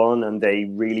physical fun, and they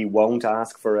really won't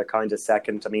ask for a kind of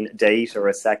second, date or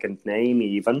a second name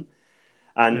even.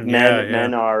 And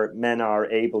men are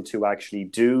able to actually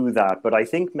do that. But I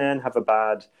think men have a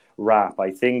bad rap.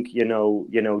 I think, dig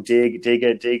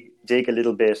a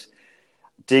little bit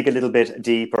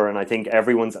deeper. And I think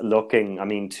everyone's looking,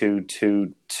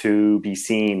 to be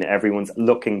seen. Everyone's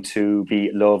looking to be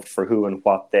loved for who and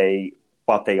what they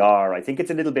are. I think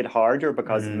it's a little bit harder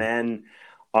because men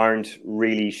aren't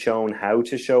really shown how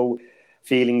to show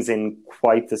feelings in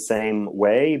quite the same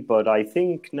way. But I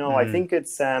think, I think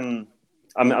it's, certainly,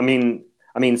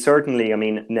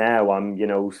 now I'm,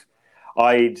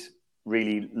 I'd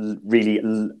really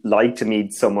like to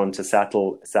meet someone to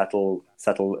settle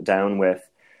down with.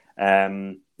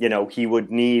 He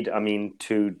would need,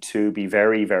 to be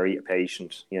very, very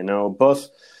patient, but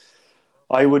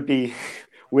I would be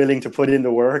willing to put in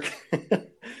the work.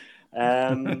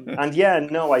 And yeah,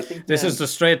 no, I think this is the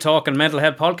Straight Talking Mental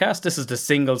Health podcast. This is the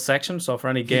single section. So for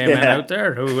any gay men out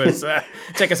there who is,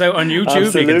 check us out on YouTube.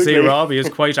 Absolutely. You can see Rob. He is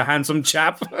quite a handsome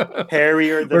chap.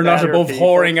 Hairier the We're not better, above people.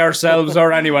 whoring ourselves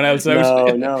or anyone else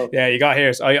out. No. Yeah, you got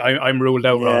hairs. I'm ruled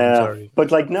out, Rob. I'm sorry.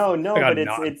 But like, no, I but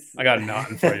it's I got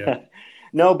nothing for you.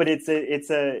 No, but it's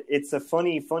a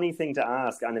funny thing to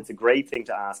ask, and it's a great thing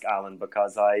to ask, Alan,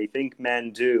 because I think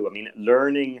men do. I mean,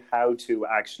 learning how to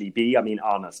actually be,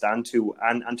 honest and to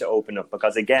open up,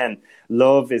 because again,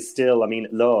 love is still,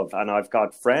 love, and I've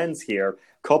got friends here,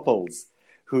 couples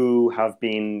who have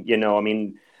been,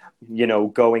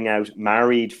 going out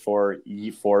married for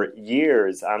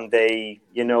years, and they,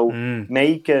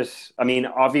 make it.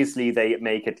 Obviously they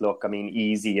make it look,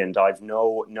 easy, and I've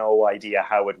no idea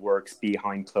how it works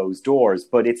behind closed doors.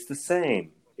 But it's the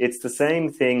same. It's the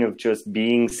same thing of just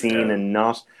being seen and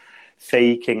not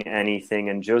faking anything,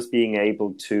 and just being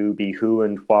able to be who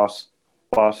and what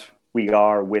we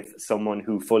are with someone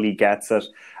who fully gets it,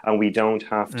 and we don't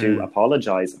have to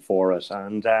apologize for it.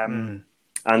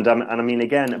 And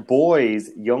again,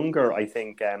 boys, younger, I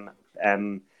think,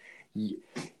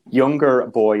 younger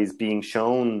boys being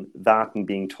shown that and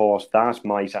being taught that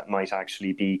might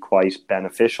actually be quite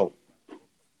beneficial.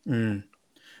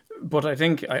 But I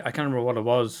think, I can't remember what it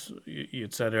was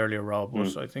you'd said earlier, Rob,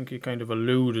 but I think you kind of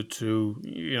alluded to,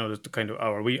 the kind of,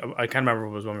 I can't remember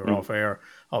if it was when we were off air,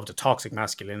 of the toxic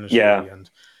masculinity. Yeah. And,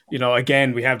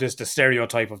 again, we have the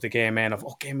stereotype of the gay men of,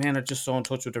 gay men are just so in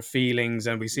touch with their feelings,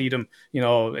 and we see them, in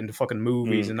the fucking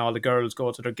movies, and all the girls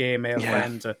go to their gay male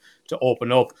friend to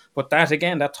open up. But that,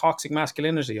 again, that toxic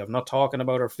masculinity of not talking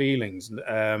about our feelings,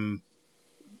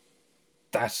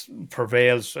 that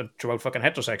prevails throughout fucking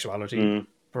heterosexuality,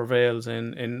 prevails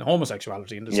in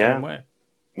homosexuality in the same way.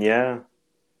 Yeah,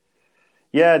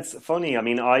 it's funny.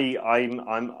 I'm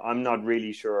not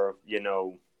really sure,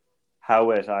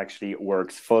 how it actually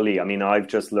works fully. I've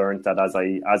just learned that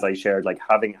as I shared, like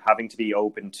having to be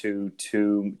open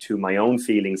to my own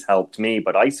feelings helped me,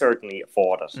 but I certainly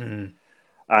fought it.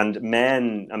 And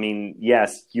men,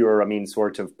 yes, you're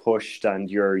sort of pushed, and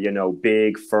you're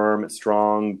big, firm,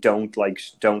 strong, don't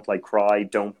cry,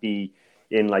 don't be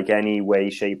in like any way,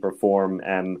 shape or form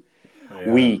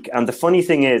weak. And the funny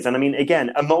thing is, and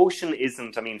again, emotion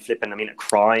isn't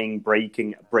crying,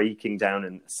 breaking down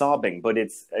and sobbing, but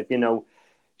it's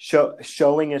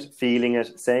showing it, feeling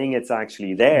it, saying it's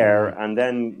actually there, and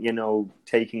then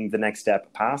taking the next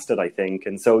step past it, I think.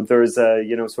 And so there's a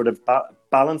sort of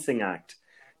balancing act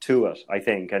to it, I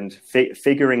think, and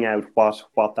figuring out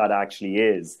what that actually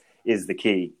is the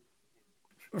key.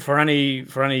 For any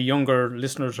younger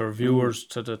listeners or viewers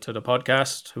to the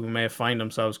podcast who may find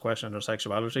themselves questioning their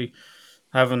sexuality,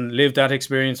 having lived that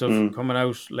experience of coming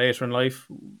out later in life,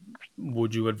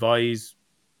 would you advise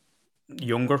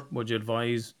younger? Would you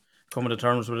advise coming to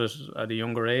terms with it at a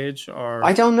younger age? Or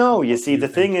I don't know. You see, the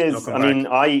thing is, so when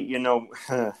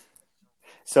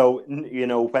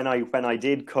I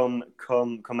did come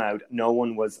out, no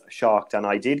one was shocked, and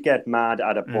I did get mad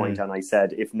at a point, and I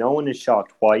said, if no one is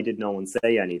shocked, why did no one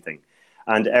say anything?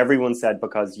 And everyone said,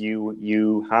 because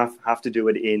you have to do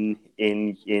it in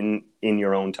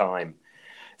your own time.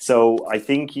 So I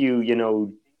think you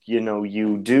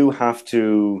do have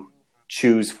to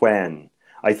choose when.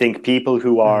 I think people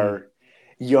who are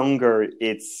younger,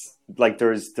 it's like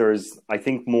there's I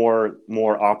think more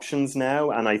options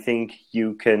now, and I think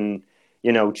you can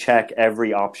check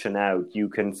every option out. You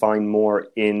can find more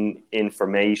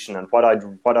information, and what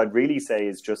I'd really say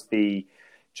is just be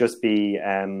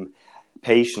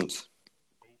patient.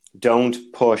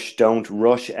 Don't push, don't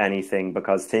rush anything,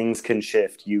 because things can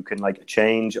shift. You can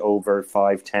change over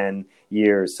 5-10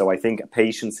 years. So I think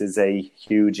patience is a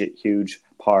huge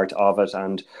part of it,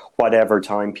 and whatever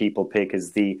time people pick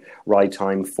is the right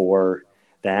time for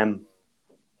them.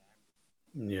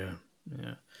 Yeah.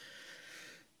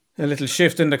 A little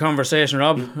shift in the conversation,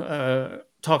 Rob.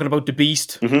 Talking about the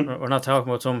beast. We're not talking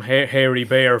about some hairy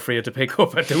bear for you to pick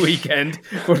up at the weekend.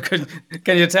 But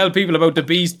can you tell people about the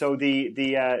beast? So the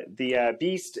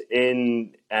beast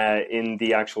in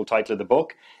the actual title of the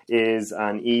book is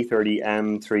an E30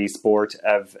 M3 Sport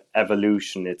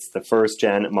Evolution. It's the first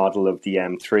gen model of the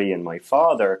M3, and my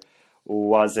father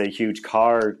was a huge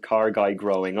car guy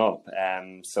growing up.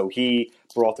 So he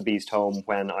brought the beast home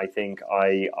when I think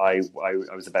I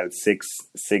was about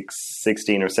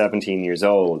 16 or 17 years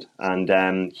old,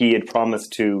 and he had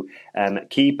promised to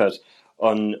keep it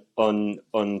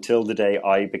until the day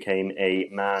I became a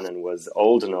man and was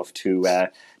old enough to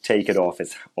take it off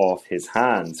his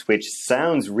hands, which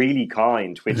sounds really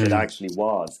kind, which it actually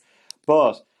was.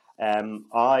 But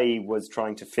I was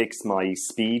trying to fix my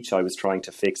speech. I was trying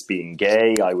to fix being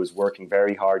gay. I was working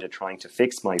very hard at trying to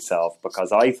fix myself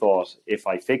because I thought if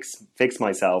I fix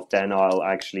myself, then I'll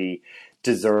actually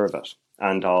deserve it,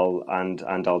 and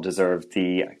I'll deserve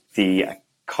the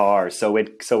car. So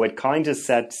it kind of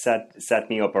set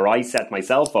me up, or I set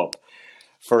myself up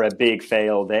for a big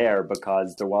fail there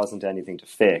because there wasn't anything to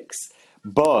fix.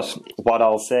 But what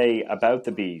I'll say about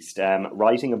The Beast,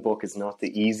 writing a book is not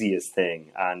the easiest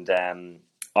thing, and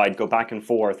I'd go back and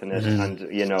forth in it. And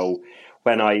you know,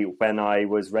 when I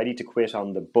was ready to quit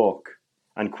on the book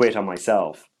and quit on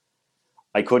myself,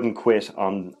 I couldn't quit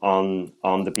on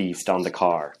The Beast, on the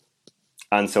car.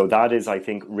 And so that is, I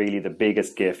think, really the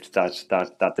biggest gift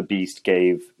that The Beast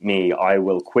gave me. I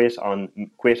will quit on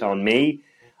me,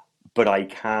 but I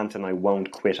can't and I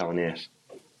won't quit on it.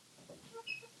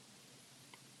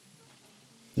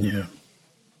 Yeah.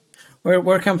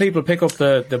 Where can people pick up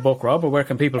the book, Rob, or where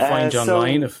can people find you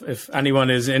online if anyone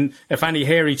is if any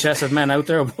hairy chested men out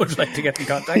there would like to get in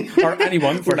contact, or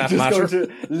anyone for that matter? Going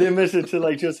to limit it to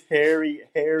like just hairy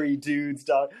dudes.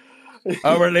 Oh,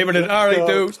 we're limited. All right,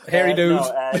 dudes, hairy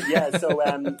dudes. Yeah. So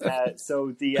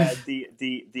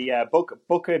the book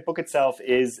itself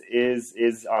is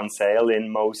on sale in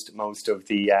most of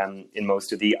the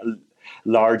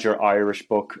larger Irish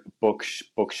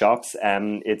bookshops.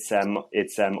 It's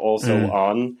also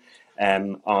on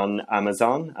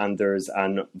Amazon, and there's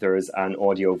an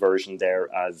audio version there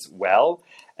as well.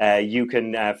 You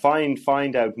can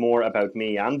find out more about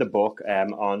me and the book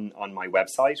on my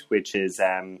website, which is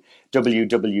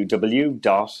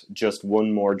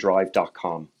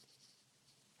www.justonemoredrive.com.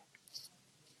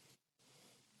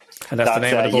 And that's the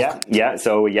name of the book. Yeah.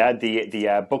 So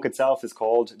the book itself is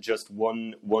called Just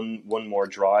One More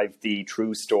Drive: The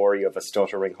True Story of a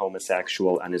Stuttering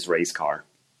Homosexual and His Race Car.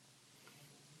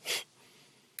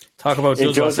 Talk about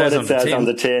it does what it says on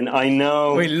the tin. I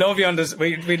know. We love you on this.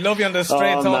 We love you on the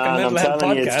Straight Talking Mental Health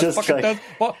podcast.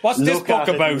 What's this book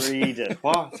about? Read it.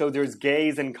 What? So there's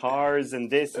gays and cars and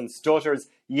this and stutters.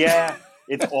 Yeah,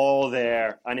 it's all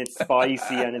there, and it's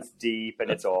spicy and it's deep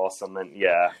and it's awesome, and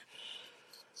yeah.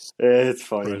 It's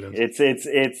funny. Brilliant. It's.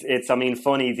 I mean,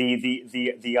 funny.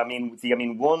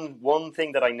 One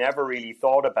thing that I never really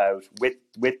thought about with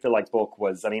the book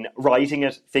was, I mean, writing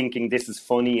it, thinking this is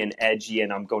funny and edgy,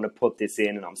 and I'm going to put this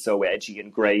in, and I'm so edgy and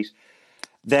great.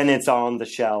 Then it's on the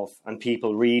shelf, and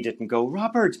people read it and go,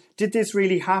 "Robert, did this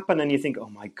really happen?" And you think, "Oh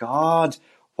my God,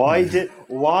 what the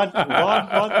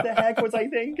heck was I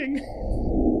thinking?"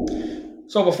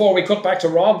 So before we cut back to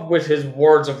Rob with his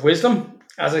words of wisdom,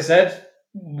 as I said.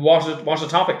 What's the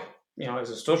topic? You know, is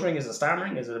it stuttering? Is it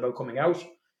stammering? Is it about coming out?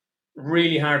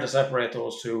 Really hard to separate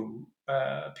those two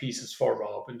pieces for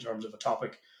Rob in terms of a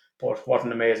topic. But what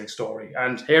an amazing story.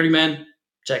 And hairy men,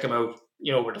 check him out.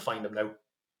 You know where to find them now.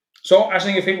 So,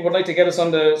 Aisling, if people would like to get us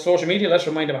on the social media, let's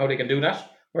remind them how they can do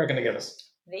that. Where can they get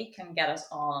us? They can get us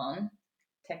on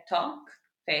TikTok,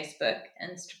 Facebook,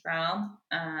 Instagram,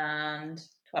 and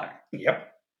Twitter.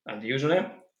 Yep. And the username?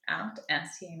 At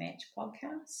STMH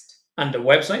Podcast. And the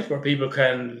website where people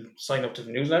can sign up to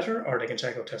the newsletter, or they can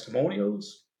check out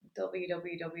testimonials.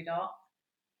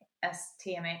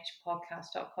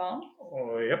 www.stmhpodcast.com.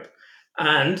 Oh, yep.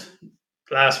 And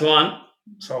last one,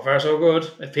 so far so good.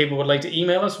 If people would like to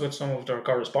email us with some of their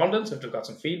correspondence, if they've got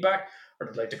some feedback, or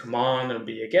they'd like to come on and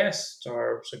be a guest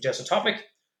or suggest a topic,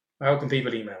 how can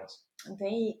people email us?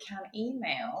 They can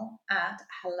email at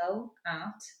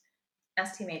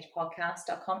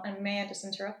hello@stmhpodcast.com. And may I just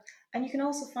interrupt? And you can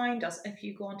also find us if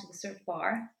you go onto the search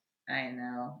bar. I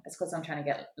know. It's because I'm trying to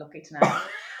get lucky tonight.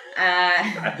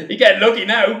 You get lucky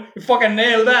now. You fucking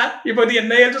nailed that. You probably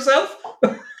nailed yourself.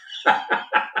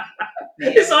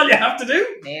 It's all you have to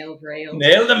do. Nailed rail.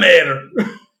 Nail the mailer.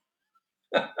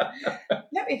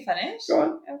 Let me finish. Go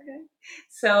on. Okay.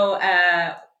 So,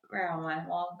 where am I?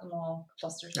 I'm all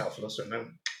flustered. Oh, flustered now.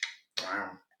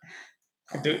 Wow.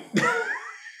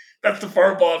 That's the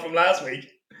fur ball from last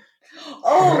week.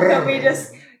 Oh, can we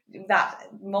just... That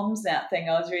Mumsnet thing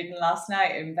I was reading last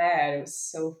night in bed, it was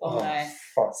so funny.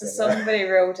 So somebody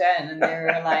wrote in and they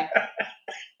were like,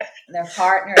 their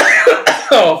partner.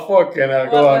 Oh, fucking hell.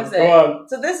 Go on.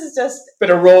 So this is just... Bit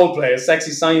of role play, a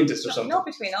sexy scientist or something. Not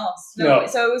between us. No.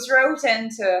 So it was wrote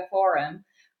into a forum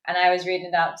and I was reading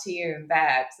it out to you in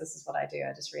bed. This is what I do.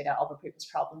 I just read out other people's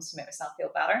problems to make myself feel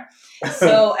better.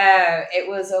 So it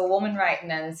was a woman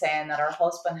writing in saying that her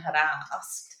husband had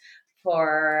asked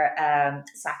for a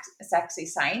sexy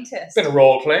scientist. Bit of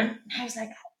role play. And I was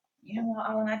like, You know what,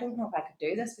 Alan, I don't know if I could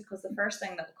do this because the first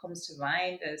thing that comes to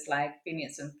mind is like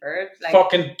Phineas and Ferb. Like,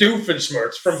 fucking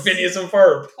Doofenshmirtz from Phineas and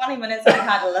Ferb. 20 minutes I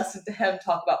had to listen to him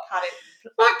talk about Paddy.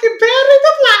 Fucking Perry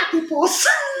the Platypus.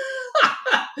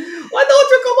 Why don't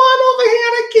you come on over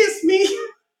here and kiss me?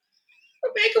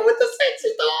 Make it with the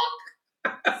sexy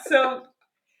dog. So,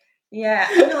 yeah,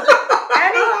 if you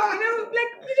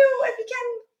can,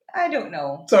 I don't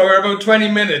know. So we're about 20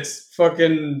 minutes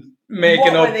fucking making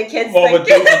What up were the kids what would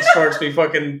thinking? Doofenshmirtz be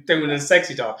fucking doing a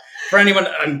sexy talk. For anyone,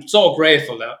 I'm so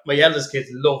grateful that my eldest kids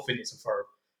love Phineas and Ferb,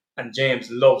 and James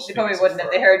loves They probably Phineas wouldn't and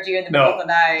if Ferb. they heard you in the middle of the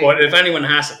night. But if anyone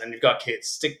hasn't and you've got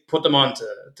kids, put them on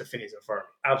to Phineas and Ferb.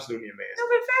 Absolutely amazing. No,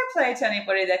 but fair play to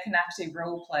anybody that can actually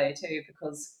role play too,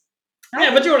 because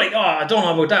Yeah, but you're like, oh, I don't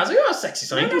know about that. I was like, oh, sexy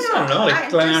scientist. No, I don't know, like I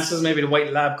glasses, just- maybe the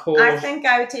white lab coat. I think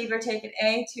I would either take it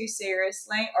A, too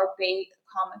seriously, or B,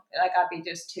 I'd be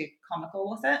just too comical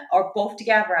with it, or both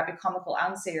together. I'd be comical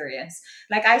and serious.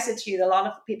 Like I said to you, a lot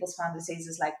of people's fantasies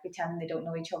is like pretending they don't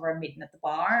know each other and meeting at the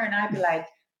bar, and I'd be like,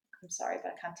 I'm sorry,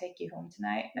 but I can't take you home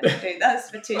tonight. Let's do this,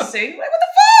 but too soon. Like, what the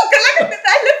fuck?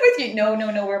 I live with you. No,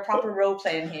 we're proper role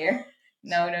playing here.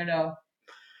 No.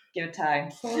 Give it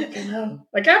time. Fucking hell.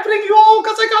 I can't bring you home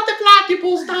because I got the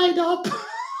platypus tied up.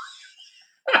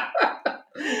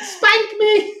 Spank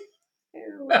me.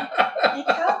 You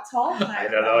can't talk like I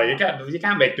don't know. You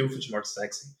can't make Doofenshmirtz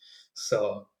sexy.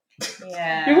 So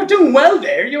Yeah. you were doing well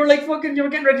there. You were like fucking. You were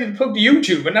getting ready to plug the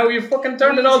YouTube, and now you fucking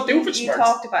turned it all You Doofenshmirtz.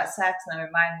 talked about sex and my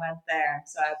mind went there,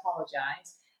 so I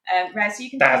apologise. Right, so you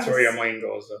can. That's find where us- your mind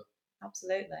goes, though.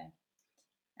 Absolutely.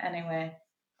 Anyway,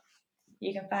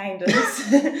 you can find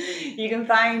us. You can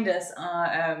find us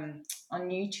on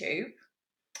YouTube.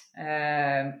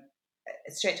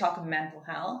 Straight Talking Mental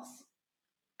Health.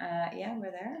 Yeah,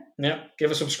 we're there. Yeah,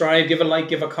 give a subscribe, give a like,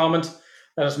 give a comment.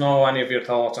 Let us know any of your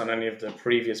thoughts on any of the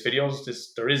previous videos.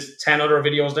 There is 10 other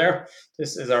videos there.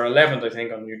 This is our 11th, I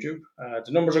think, on YouTube.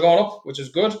 The numbers are going up, which is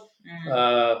good.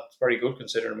 It's very good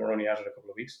considering we're only at it a couple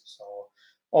of weeks. So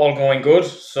all going good.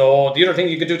 So the other thing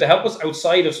you could do to help us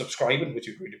outside of subscribing, which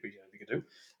you really could do,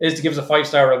 is to give us a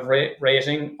 5-star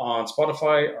rating on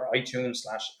Spotify or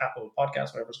iTunes/Apple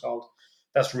Podcast, whatever it's called.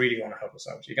 That's really going to help us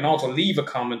out. You can also leave a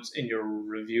comment in your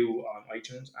review on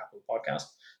iTunes, Apple Podcast.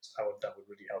 So that would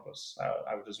really help us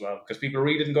out as well. Because people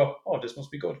read it and go, oh, this must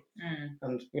be good.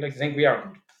 And we like to think we are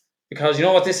good. Because you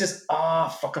know what this is? I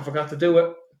forgot to do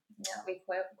it. Yeah, we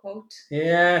quote.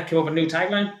 Yeah, came up with a new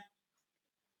tagline.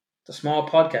 The small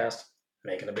podcast,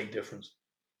 making a big difference.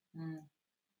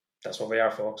 That's what we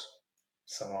are, folks.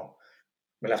 So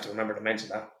we'll have to remember to mention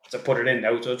that. So put it in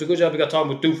now. So it's a good job we got talking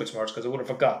with Doofenshmirtz because I would have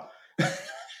forgot.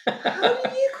 How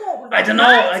do you come up with that? I don't know.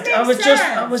 Mine I makes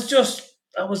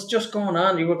was just going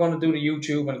on. You were going to do the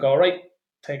YouTube and go, right,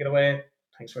 take it away.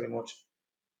 Thanks very much.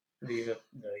 Leave it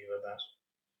at that.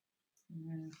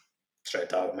 Straight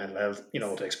Talking Mental Health. You know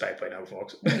what to expect by now,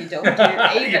 folks. You don't. You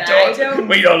I don't.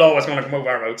 We don't know what's going to come out of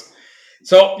our mouths.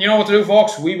 So, you know what to do,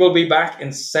 folks. We will be back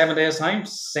in 7 days' time.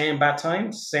 Same bat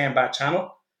time, same bat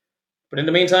channel. But in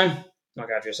the meantime, look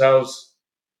after yourselves.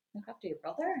 Look after your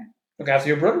brother. Look after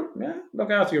your brother. Yeah, look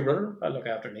after your brother. I look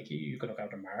after Nikki. You can look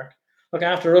after Mark. Look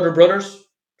after other brothers,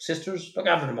 sisters. Look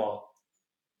after them all.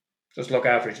 Just look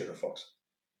after each other, folks.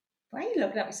 Why are you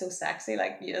looking at me so sexy?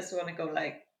 Like you just want to go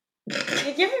like,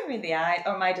 you're giving me the eye,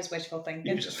 or am I just wishful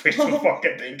thinking? You just wishful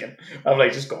fucking thinking. I'm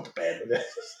like, just go to bed with it.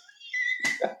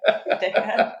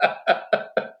 Dickhead.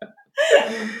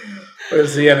 We'll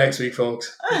see you next week,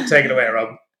 folks. Take it away,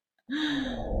 Rob.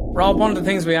 Rob, one of the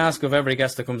things we ask of every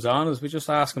guest that comes on is we just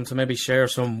ask them to maybe share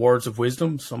some words of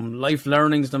wisdom, some life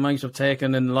learnings they might have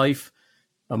taken in life,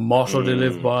 a motto they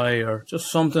live by, or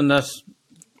just something that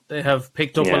they have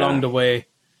picked up along the way.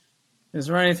 Is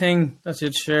there anything that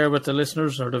you'd share with the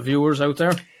listeners or the viewers out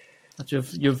there that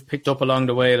you've picked up along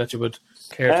the way that you would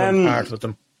care to impart with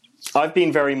them? I've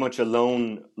been very much a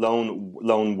lone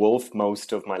wolf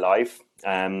most of my life,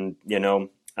 you know,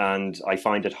 and I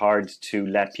find it hard to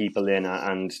let people in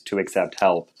and to accept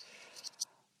help.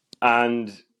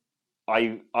 And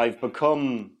I've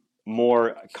become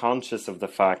more conscious of the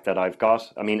fact that I've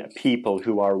got, people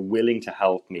who are willing to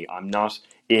help me. I'm not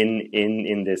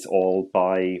in this all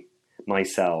by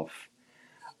myself.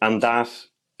 And that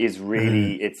is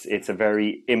really, it's a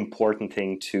very important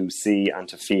thing to see and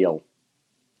to feel.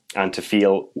 And to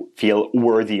feel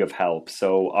worthy of help.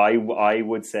 So I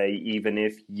would say, even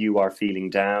if you are feeling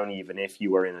down, even if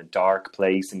you are in a dark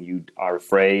place and you are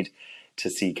afraid to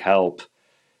seek help,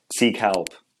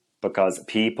 because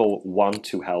people want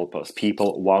to help us.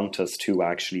 People want us to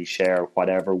actually share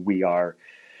whatever we are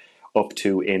up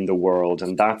to in the world.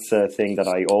 And that's a thing that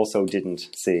I also didn't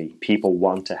see. People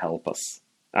want to help us.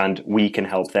 and we can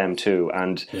help them too.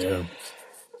 And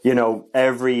you know,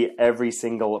 every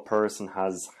single person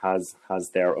has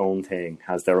their own thing,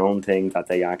 that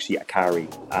they actually carry,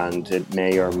 and it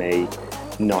may or may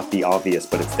not be obvious,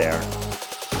 but it's there.